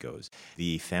configurability goes.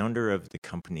 The founder of the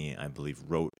company, I believe,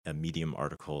 wrote a Medium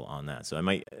article on that. So I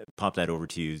might pop that over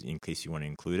to you in case you want to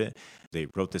include it. They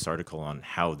wrote this article on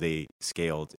how they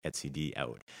scaled etcd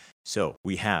out. So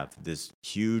we have this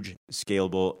huge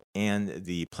scalable, and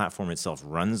the platform itself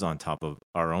runs on top of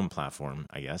our own platform,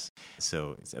 I guess.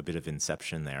 So it's a bit of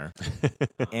inception there.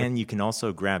 And you can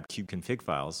also grab kubeconfig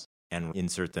files and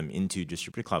insert them into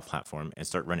distributed cloud platform and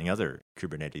start running other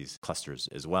Kubernetes clusters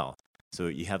as well. So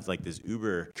you have like this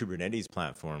Uber Kubernetes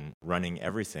platform running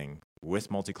everything with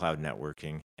multi-cloud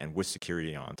networking and with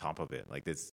security on top of it. Like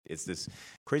it's this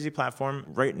crazy platform.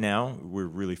 Right now, we're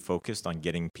really focused on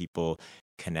getting people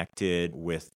connected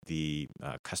with the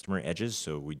customer edges.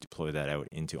 So we deploy that out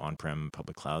into on-prem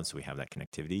public cloud. So we have that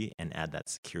connectivity and add that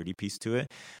security piece to it.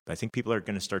 But I think people are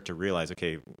going to start to realize,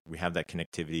 okay, we have that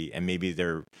connectivity, and maybe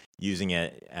they're using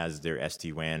it as their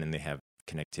SD-WAN and they have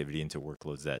connectivity into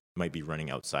workloads that might be running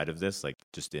outside of this, like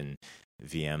just in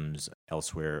VMs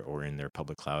elsewhere or in their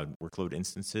public cloud workload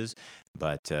instances.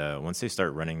 But once they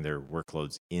start running their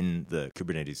workloads in the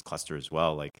Kubernetes cluster as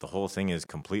well, like the whole thing is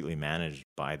completely managed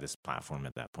by this platform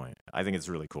at that point. I think it's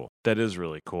really cool. That is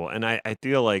really cool. And I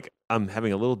feel like I'm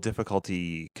having a little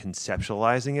difficulty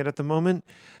conceptualizing it at the moment.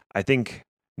 I think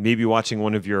maybe watching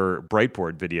one of your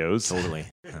Brightboard videos. Totally.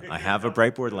 I have a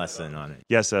Brightboard lesson on it.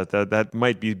 Yes, that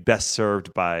might be best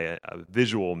served by a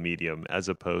visual medium as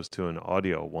opposed to an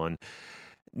audio one.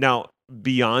 Now,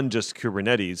 beyond just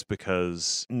Kubernetes,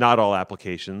 because not all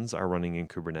applications are running in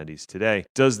Kubernetes today,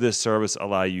 does this service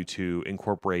allow you to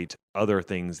incorporate other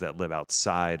things that live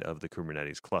outside of the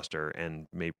Kubernetes cluster and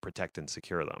may protect and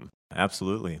secure them?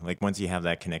 Absolutely. Like once you have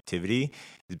that connectivity,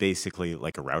 it's basically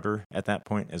like a router at that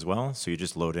point as well. So you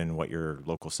just load in what your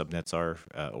local subnets are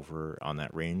over on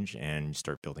that range and you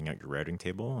start building out your routing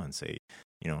table and say,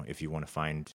 if you want to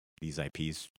find these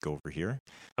IPs, go over here.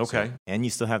 Okay. So, and you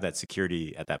still have that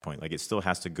security at that point. Like it still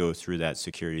has to go through that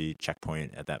security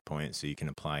checkpoint at that point. So you can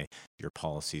apply your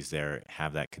policies there,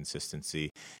 have that consistency.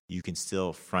 You can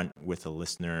still front with a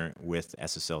listener with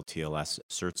SSL TLS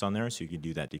certs on there. So you can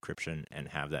do that decryption and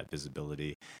have that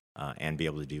visibility and be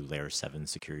able to do layer 7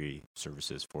 security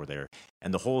services for there.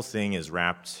 And the whole thing is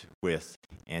wrapped with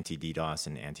anti-DDoS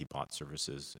and anti-bot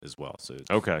services as well. So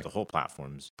the whole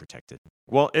platform's protected.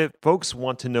 Well, if folks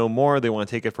want to know more, they want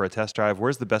to take it for a test drive,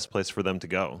 where's the best place for them to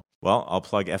go? Well, I'll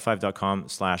plug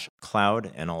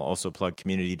f5.com/cloud, and I'll also plug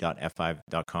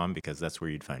community.f5.com because that's where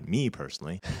you'd find me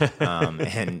personally,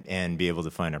 and be able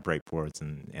to find our Brightboards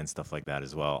and stuff like that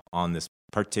as well on this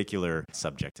particular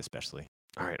subject especially.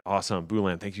 All right, awesome.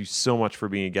 Bhulan, thank you so much for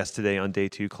being a guest today on Day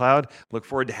 2 Cloud. Look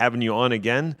forward to having you on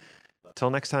again. Until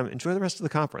next time, enjoy the rest of the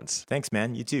conference. Thanks,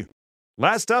 man. You too.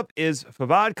 Last up is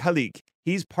Fawad Khalik.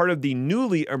 He's part of the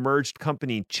newly emerged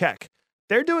company Check.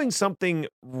 They're doing something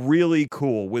really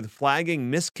cool with flagging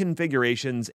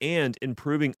misconfigurations and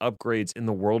improving upgrades in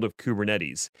the world of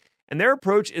Kubernetes. And their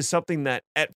approach is something that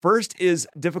at first is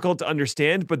difficult to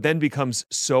understand, but then becomes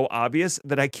so obvious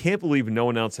that I can't believe no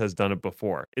one else has done it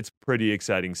before. It's pretty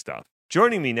exciting stuff.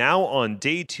 Joining me now on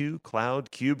Day 2 Cloud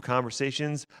Cube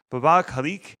Conversations, Fawad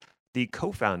Khalik, the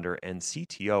co-founder and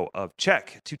CTO of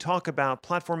Check, to talk about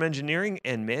platform engineering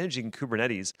and managing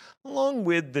Kubernetes, along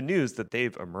with the news that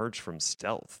they've emerged from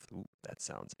stealth. Ooh, that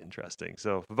sounds interesting.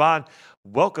 So, Fawad,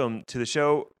 welcome to the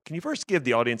show. Can you first give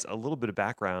the audience a little bit of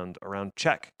background around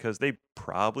Check, because they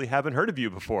probably haven't heard of you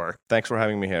before? Thanks for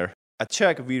having me here. At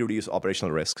Check, we reduce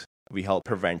operational risks. We help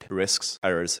prevent risks,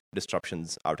 errors,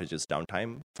 disruptions, outages,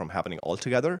 downtime from happening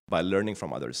altogether by learning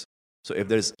from others. So if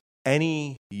there's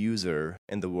any user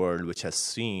in the world which has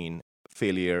seen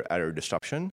failure, error,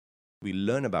 disruption, we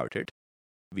learn about it,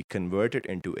 we convert it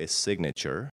into a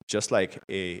signature, just like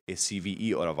a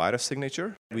CVE or a virus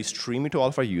signature. We stream it to all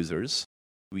of our users.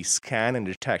 We scan and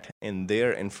detect in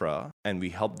their infra, and we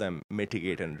help them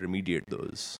mitigate and remediate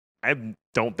those. I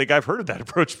don't think I've heard of that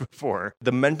approach before.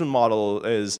 The mental model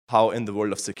is how in the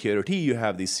world of security, you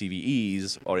have these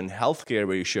CVEs, or in healthcare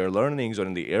where you share learnings, or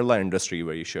in the airline industry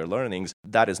where you share learnings.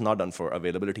 That is not done for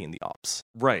availability in the ops.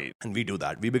 Right. And we do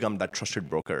that. We become that trusted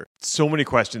broker. So many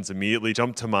questions immediately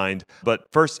jump to mind. But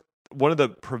first, one of the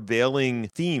prevailing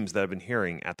themes that I've been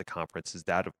hearing at the conference is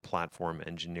that of platform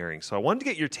engineering. So I wanted to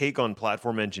get your take on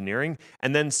platform engineering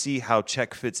and then see how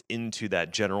Check fits into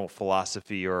that general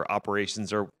philosophy or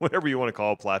operations or whatever you want to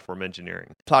call platform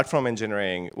engineering. Platform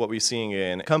engineering, what we're seeing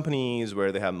in companies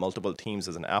where they have multiple teams,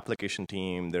 as an application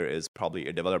team, there is probably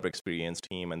a developer experience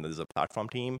team, and there's a platform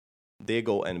team. They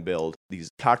go and build these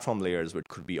platform layers, which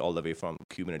could be all the way from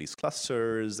Kubernetes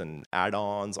clusters and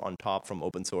add-ons on top from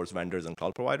open source vendors and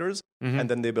cloud providers. And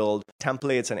then they build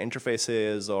templates and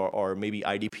interfaces or maybe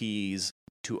IDPs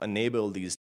to enable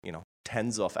these,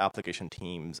 tens of application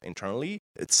teams internally.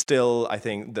 It's still, I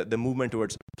think, the movement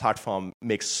towards platform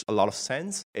makes a lot of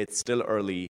sense. It's still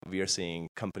early. We are seeing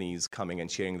companies coming and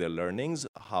sharing their learnings,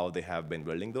 how they have been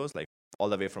building those, like all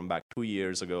the way from back 2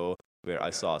 years ago, where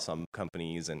I saw some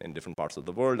companies in different parts of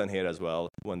the world and here as well,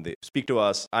 when they speak to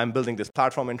us, I'm building this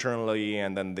platform internally,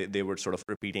 and then they were sort of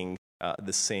repeating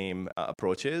the same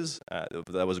approaches.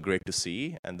 That was great to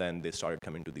see. And then they started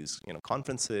coming to these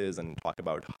conferences and talk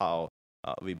about how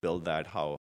we build that,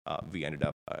 how we ended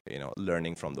up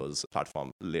learning from those platform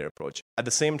layer approach. At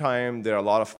the same time, there are a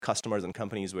lot of customers and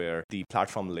companies where the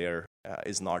platform layer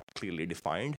is not clearly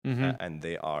defined, and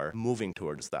they are moving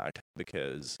towards that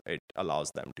because it allows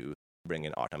them to bring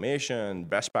in automation,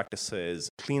 best practices,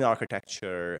 clean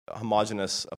architecture, a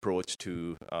homogeneous approach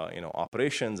to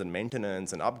operations and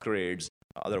maintenance and upgrades.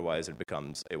 Otherwise, it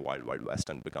becomes a wild, wild west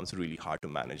and becomes really hard to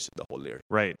manage the whole layer.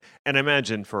 Right. And I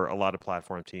imagine for a lot of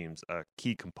platform teams, a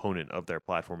key component of their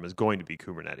platform is going to be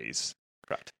Kubernetes.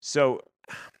 Correct. So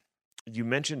you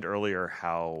mentioned earlier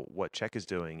how what Check is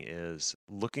doing is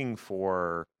looking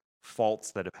for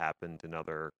faults that have happened in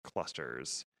other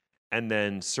clusters and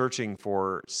then searching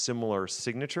for similar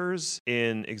signatures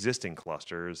in existing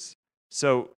clusters.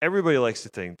 So everybody likes to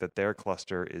think that their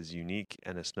cluster is unique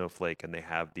and a snowflake, and they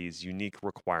have these unique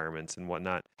requirements and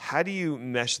whatnot. How do you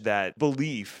mesh that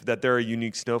belief that they're a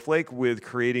unique snowflake with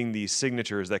creating these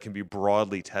signatures that can be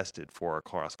broadly tested for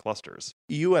across clusters?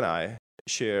 You and I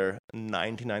share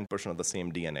 99% of the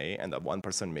same DNA, and that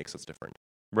 1% makes us different.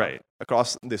 Right.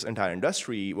 Across this entire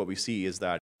industry, what we see is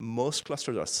that most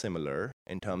clusters are similar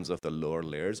in terms of the lower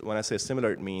layers. When I say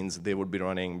similar, it means they would be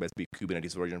running maybe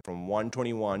Kubernetes version from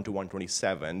 121 to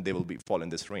 127. They will fall in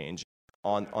this range.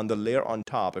 On the layer on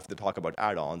top, if they talk about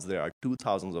add-ons, there are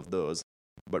 2,000 of those.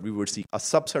 But we would see a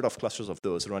subset of clusters of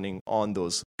those running on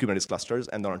those Kubernetes clusters,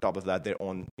 and then on top of that, their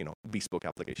own bespoke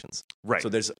applications. Right. So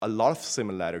there's a lot of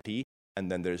similarity, and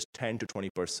then there's 10 to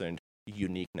 20%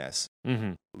 uniqueness.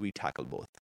 We tackle both.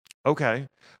 Okay.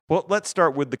 Well, let's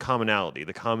start with the commonality,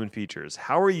 the common features.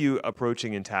 How are you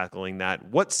approaching and tackling that?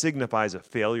 What signifies a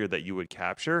failure that you would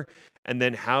capture? And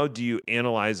then how do you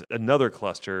analyze another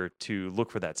cluster to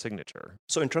look for that signature?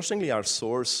 So interestingly, our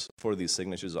source for these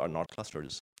signatures are not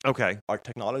clusters. Okay. Our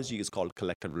technology is called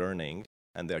collective learning,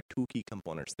 and there are two key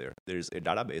components there. There's a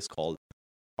database called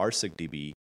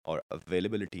RSigDB, or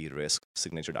Availability Risk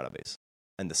Signature Database.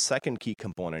 And the second key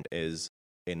component is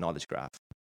a knowledge graph.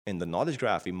 In the knowledge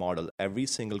graph, we model every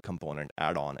single component,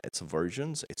 add-on, its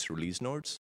versions, its release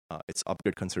notes, its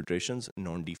upgrade considerations,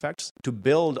 known defects. To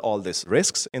build all these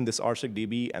risks in this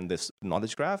RSigDB and this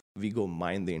knowledge graph, we go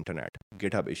mine the internet,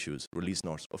 GitHub issues, release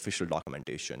notes, official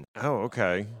documentation. Oh,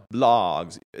 okay.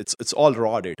 Blogs, it's all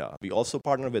raw data. We also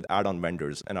partner with add-on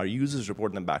vendors, and our users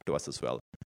report them back to us as well.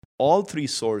 All three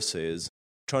sources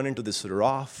turn into this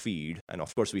raw feed, and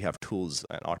of course we have tools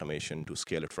and automation to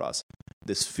scale it for us.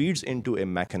 This feeds into a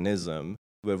mechanism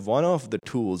where one of the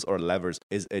tools or levers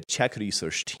is a Check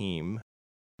research team,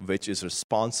 which is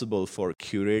responsible for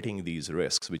curating these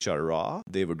risks, which are raw.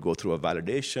 They would go through a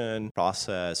validation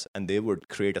process, and they would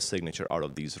create a signature out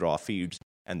of these raw feeds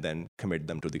and then commit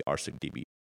them to the RSigDB.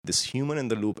 This human in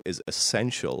the loop is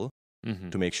essential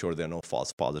to make sure there are no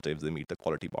false positives. They meet the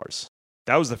quality bars.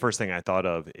 That was the first thing I thought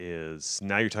of is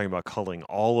now you're talking about culling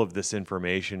all of this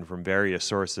information from various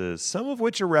sources, some of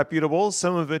which are reputable,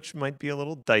 some of which might be a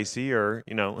little dicey or,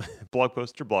 blog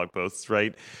posts,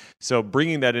 right? So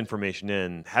bringing that information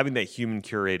in, having that human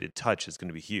curated touch is going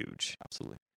to be huge.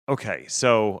 Absolutely. Okay,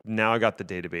 so now I got the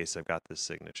database, I've got this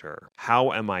signature.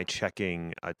 How am I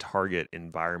checking a target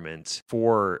environment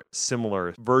for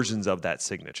similar versions of that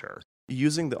signature?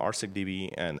 Using the RSigDB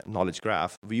and knowledge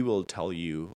graph, we will tell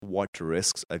you what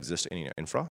risks exist in your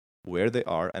infra, where they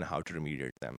are, and how to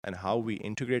remediate them. And how we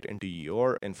integrate into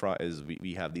your infra is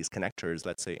we have these connectors.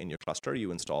 Let's say in your cluster,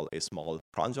 you install a small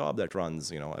cron job that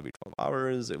runs every 12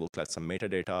 hours. It will collect some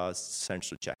metadata, sends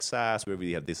to check SAS, where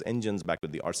we have these engines back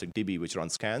with the RSigDB, which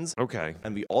runs scans. Okay.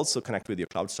 And we also connect with your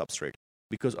cloud substrate.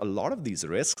 Because a lot of these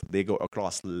risks, they go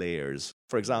across layers.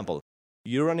 For example,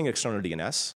 you're running external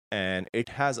DNS, and it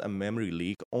has a memory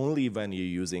leak only when you're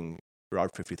using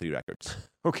Route 53 records.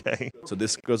 Okay. So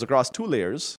this goes across 2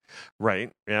 layers.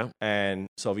 Right. Yeah. And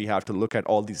so we have to look at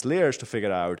all these layers to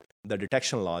figure out the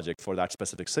detection logic for that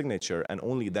specific signature, and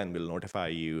only then we'll notify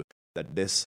you that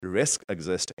this risk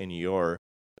exists in your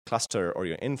cluster or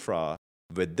your infra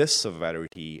with this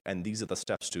severity, and these are the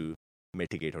steps to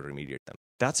mitigate or remediate them.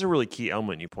 That's a really key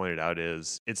element you pointed out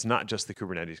is it's not just the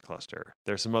Kubernetes cluster.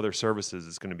 There's some other services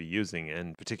it's going to be using,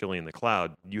 and particularly in the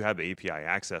cloud, you have API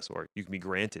access, or you can be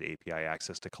granted API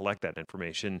access to collect that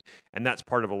information, and that's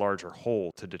part of a larger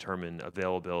whole to determine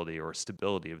availability or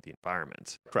stability of the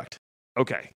environment. Correct.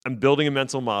 Okay, I'm building a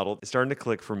mental model. It's starting to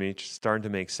click for me, it's starting to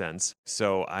make sense.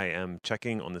 So I am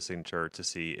checking on the signature to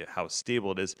see how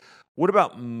stable it is. What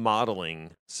about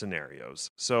modeling scenarios?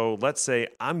 So let's say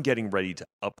I'm getting ready to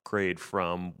upgrade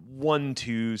from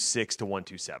 126 to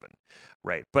 127,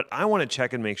 right? But I want to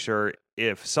check and make sure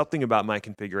if something about my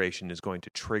configuration is going to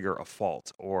trigger a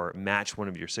fault or match one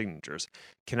of your signatures.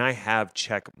 Can I have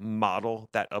check model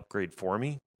that upgrade for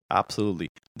me? Absolutely.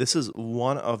 This is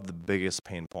one of the biggest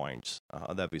pain points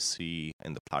that we see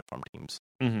in the platform teams,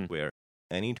 where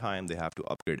anytime they have to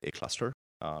upgrade a cluster,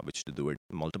 which they do it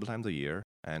multiple times a year,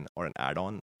 or an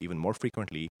add-on even more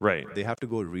frequently, right? They have to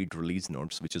go read release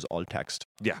notes, which is all text.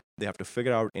 Yeah. They have to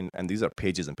figure out, and these are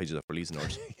pages and pages of release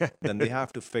notes. Yeah. Then they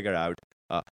have to figure out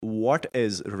what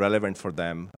is relevant for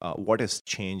them, what is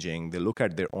changing. They look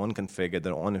at their own config,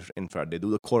 their own infra, they do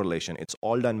the correlation. It's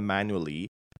all done manually.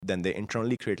 Then they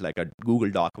internally create like a Google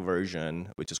Doc version,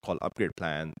 which is called upgrade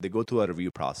plan. They go through a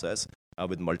review process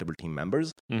with multiple team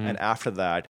members. And after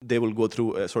that, they will go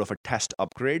through a sort of a test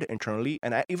upgrade internally.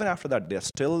 And even after that,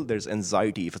 there's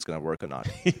anxiety if it's going to work or not.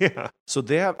 Yeah. So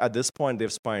they have, at this point,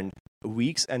 they've spent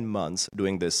weeks and months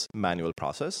doing this manual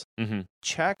process.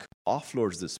 Check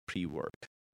offloads this pre-work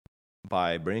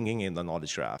by bringing in the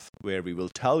knowledge graph, where we will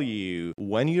tell you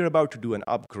when you're about to do an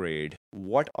upgrade,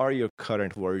 what are your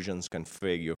current versions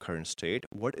config, your current state,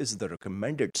 what is the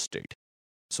recommended state.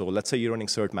 So let's say you're running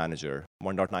Cert Manager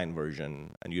 1.9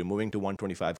 version, and you're moving to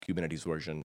 125 Kubernetes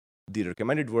version. The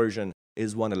recommended version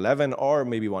is 111 or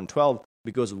maybe 112,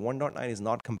 because 1.9 is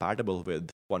not compatible with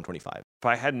 125. If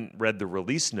I hadn't read the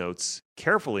release notes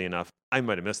carefully enough, I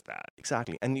might have missed that.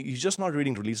 Exactly. And you're just not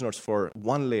reading release notes for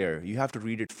one layer. You have to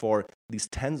read it for these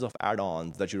tens of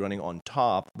add-ons that you're running on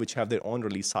top, which have their own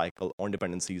release cycle, own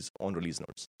dependencies, own release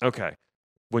notes. Okay.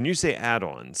 When you say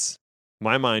add-ons,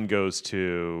 my mind goes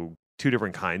to 2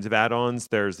 different kinds of add-ons.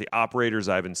 There's the operators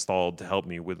I've installed to help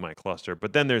me with my cluster,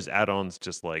 but then there's add-ons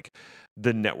just like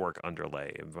the network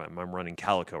underlay. If I'm running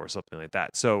Calico or something like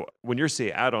that. So when you're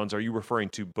saying add-ons, are you referring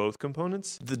to both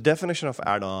components? The definition of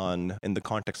add-on in the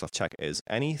context of check is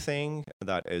anything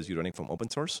that is you're running from open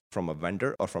source, from a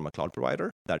vendor or from a cloud provider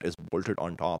that is bolted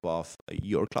on top of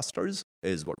your clusters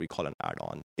is what we call an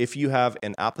add-on. If you have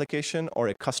an application or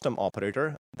a custom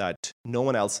operator that no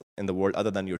one else in the world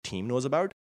other than your team knows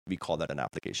about, we call that an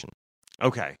application.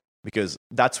 Okay. Because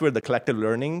that's where the collective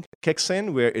learning kicks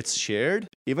in, where it's shared.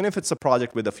 Even if it's a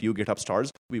project with a few GitHub stars,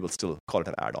 we will still call it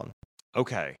an add-on.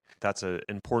 Okay. That's an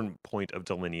important point of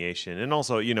delineation. And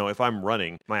also, if I'm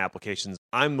running my applications,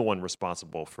 I'm the one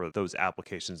responsible for those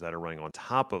applications that are running on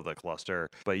top of the cluster,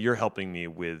 but you're helping me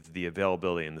with the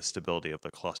availability and the stability of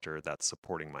the cluster that's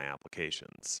supporting my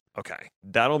applications. Okay.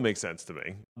 That'll make sense to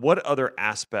me. What other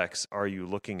aspects are you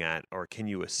looking at or can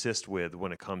you assist with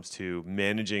when it comes to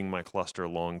managing my cluster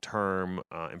long-term,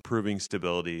 improving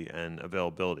stability and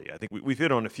availability? I think we've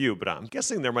hit on a few, but I'm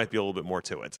guessing there might be a little bit more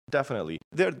to it. Definitely.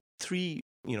 There are 3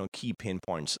 key pain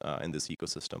points in this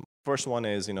ecosystem. First one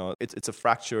is, it's a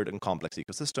fractured and complex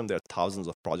ecosystem. There are thousands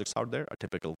of projects out there. A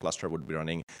typical cluster would be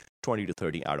running 20 to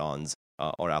 30 add-ons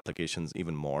or applications,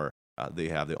 even more. They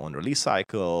have their own release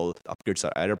cycle, upgrades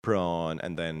are error-prone,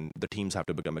 and then the teams have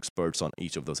to become experts on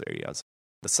each of those areas.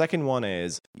 The second one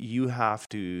is you have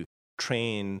to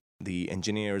train the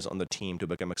engineers on the team to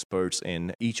become experts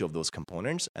in each of those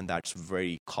components, and that's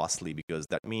very costly because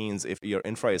that means if your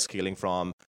infra is scaling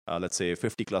from let's say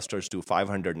 50 clusters to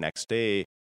 500 next day,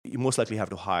 you most likely have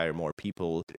to hire more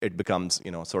people. It becomes,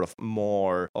 sort of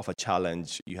more of a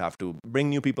challenge. You have to bring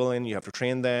new people in, you have to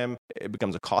train them. It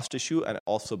becomes a cost issue, and it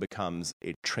also becomes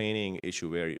a training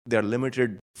issue where there are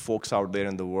limited folks out there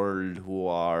in the world who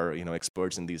are,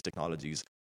 experts in these technologies.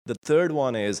 The third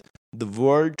one is the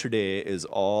world today is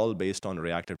all based on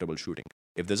reactive troubleshooting.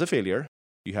 If there's a failure,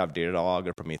 you have Datadog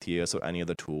or Prometheus or any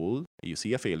other tool, you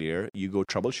see a failure, you go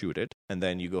troubleshoot it, and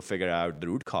then you go figure out the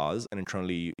root cause, and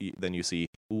internally, then you see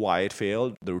why it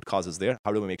failed, the root cause is there,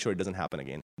 how do we make sure it doesn't happen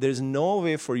again? There's no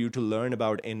way for you to learn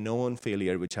about a known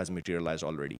failure which has materialized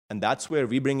already. And that's where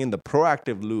we bring in the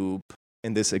proactive loop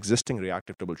in this existing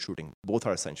reactive troubleshooting. Both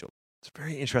are essential. It's a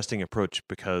very interesting approach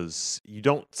because you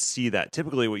don't see that.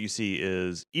 Typically, what you see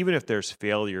is even if there's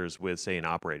failures with, say, an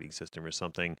operating system or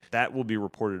something, that will be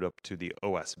reported up to the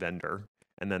OS vendor,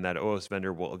 and then that OS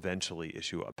vendor will eventually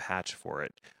issue a patch for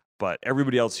it. But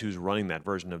everybody else who's running that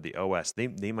version of the OS,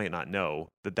 they might not know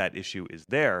that issue is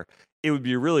there. It would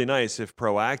be really nice if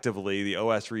proactively the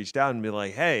OS reached out and be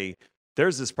like, hey,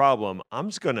 there's this problem. I'm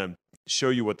just going to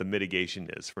show you what the mitigation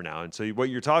is for now. And so what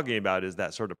you're talking about is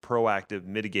that sort of proactive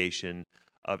mitigation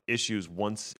of issues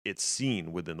once it's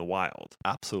seen within the wild.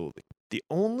 Absolutely. The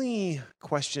only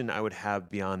question I would have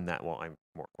beyond that, well, I'm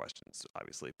more questions,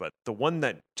 obviously, but the one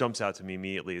that jumps out to me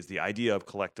immediately is the idea of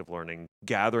collective learning,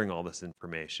 gathering all this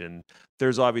information.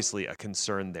 There's obviously a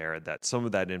concern there that some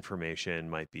of that information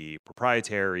might be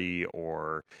proprietary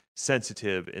or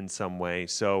sensitive in some way.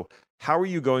 So how are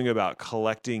you going about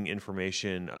collecting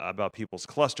information about people's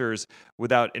clusters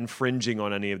without infringing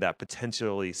on any of that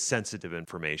potentially sensitive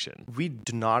information? We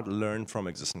do not learn from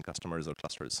existing customers or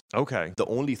clusters. Okay. The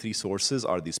only three sources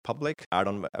are these public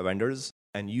add-on vendors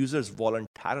and users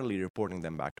voluntarily reporting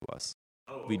them back to us.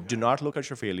 We do not look at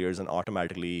your failures and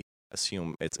automatically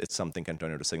assume it's something can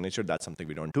turn into signature. That's something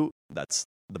we don't do. That's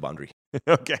the boundary.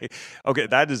 Okay.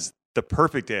 That is the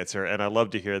perfect answer, and I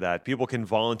love to hear that. People can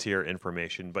volunteer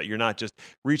information, but you're not just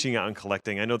reaching out and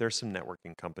collecting. I know there's some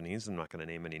networking companies, I'm not going to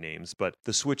name any names, but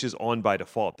the switch is on by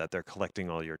default that they're collecting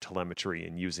all your telemetry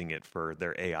and using it for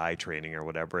their AI training or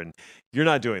whatever, and you're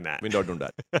not doing that. We don't do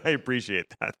that. I appreciate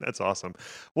that. That's awesome.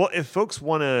 Well, if folks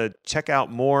want to check out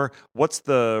more, what's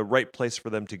the right place for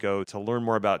them to go to learn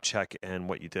more about Check and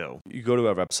what you do? You go to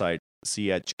our website,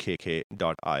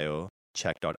 chkk.io,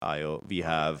 check.io. We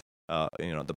have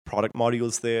the product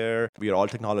modules there. We are all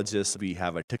technologists. We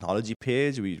have a technology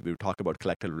page. We talk about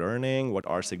collective learning, what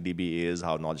RSigDB is,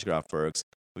 how Knowledge Graph works.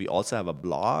 We also have a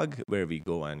blog where we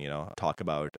go and talk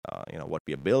about what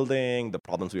we are building, the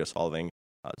problems we are solving.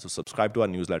 So subscribe to our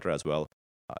newsletter as well.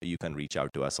 You can reach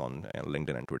out to us on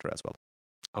LinkedIn and Twitter as well.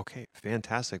 Okay,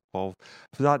 fantastic. Well,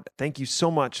 Fazad, thank you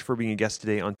so much for being a guest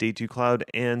today on Day 2 Cloud,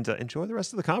 and enjoy the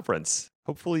rest of the conference.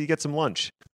 Hopefully you get some lunch.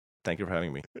 Thank you for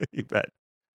having me. You bet.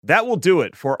 That will do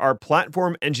it for our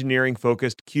platform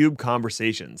engineering-focused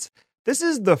KubeConversations. This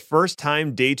is the first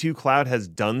time Day 2 Cloud has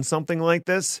done something like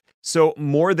this, so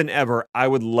more than ever, I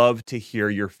would love to hear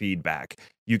your feedback.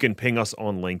 You can ping us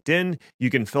on LinkedIn, you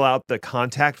can fill out the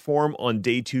contact form on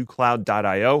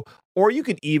day2cloud.io, or you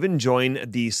can even join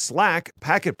the Slack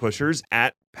Packet Pushers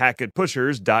at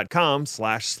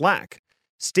packetpushers.com/Slack.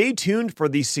 Stay tuned for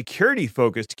the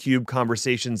security-focused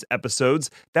KubeConversations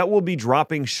episodes that will be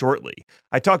dropping shortly.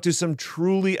 I talked to some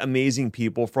truly amazing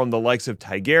people from the likes of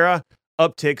Tigera,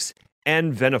 Uptix,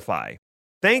 and Venafi.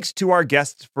 Thanks to our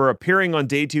guests for appearing on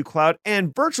Day 2 Cloud,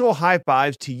 and virtual high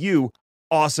fives to you,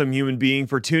 awesome human being,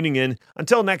 for tuning in.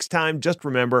 Until next time, just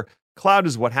remember, cloud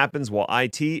is what happens while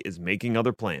IT is making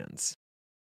other plans.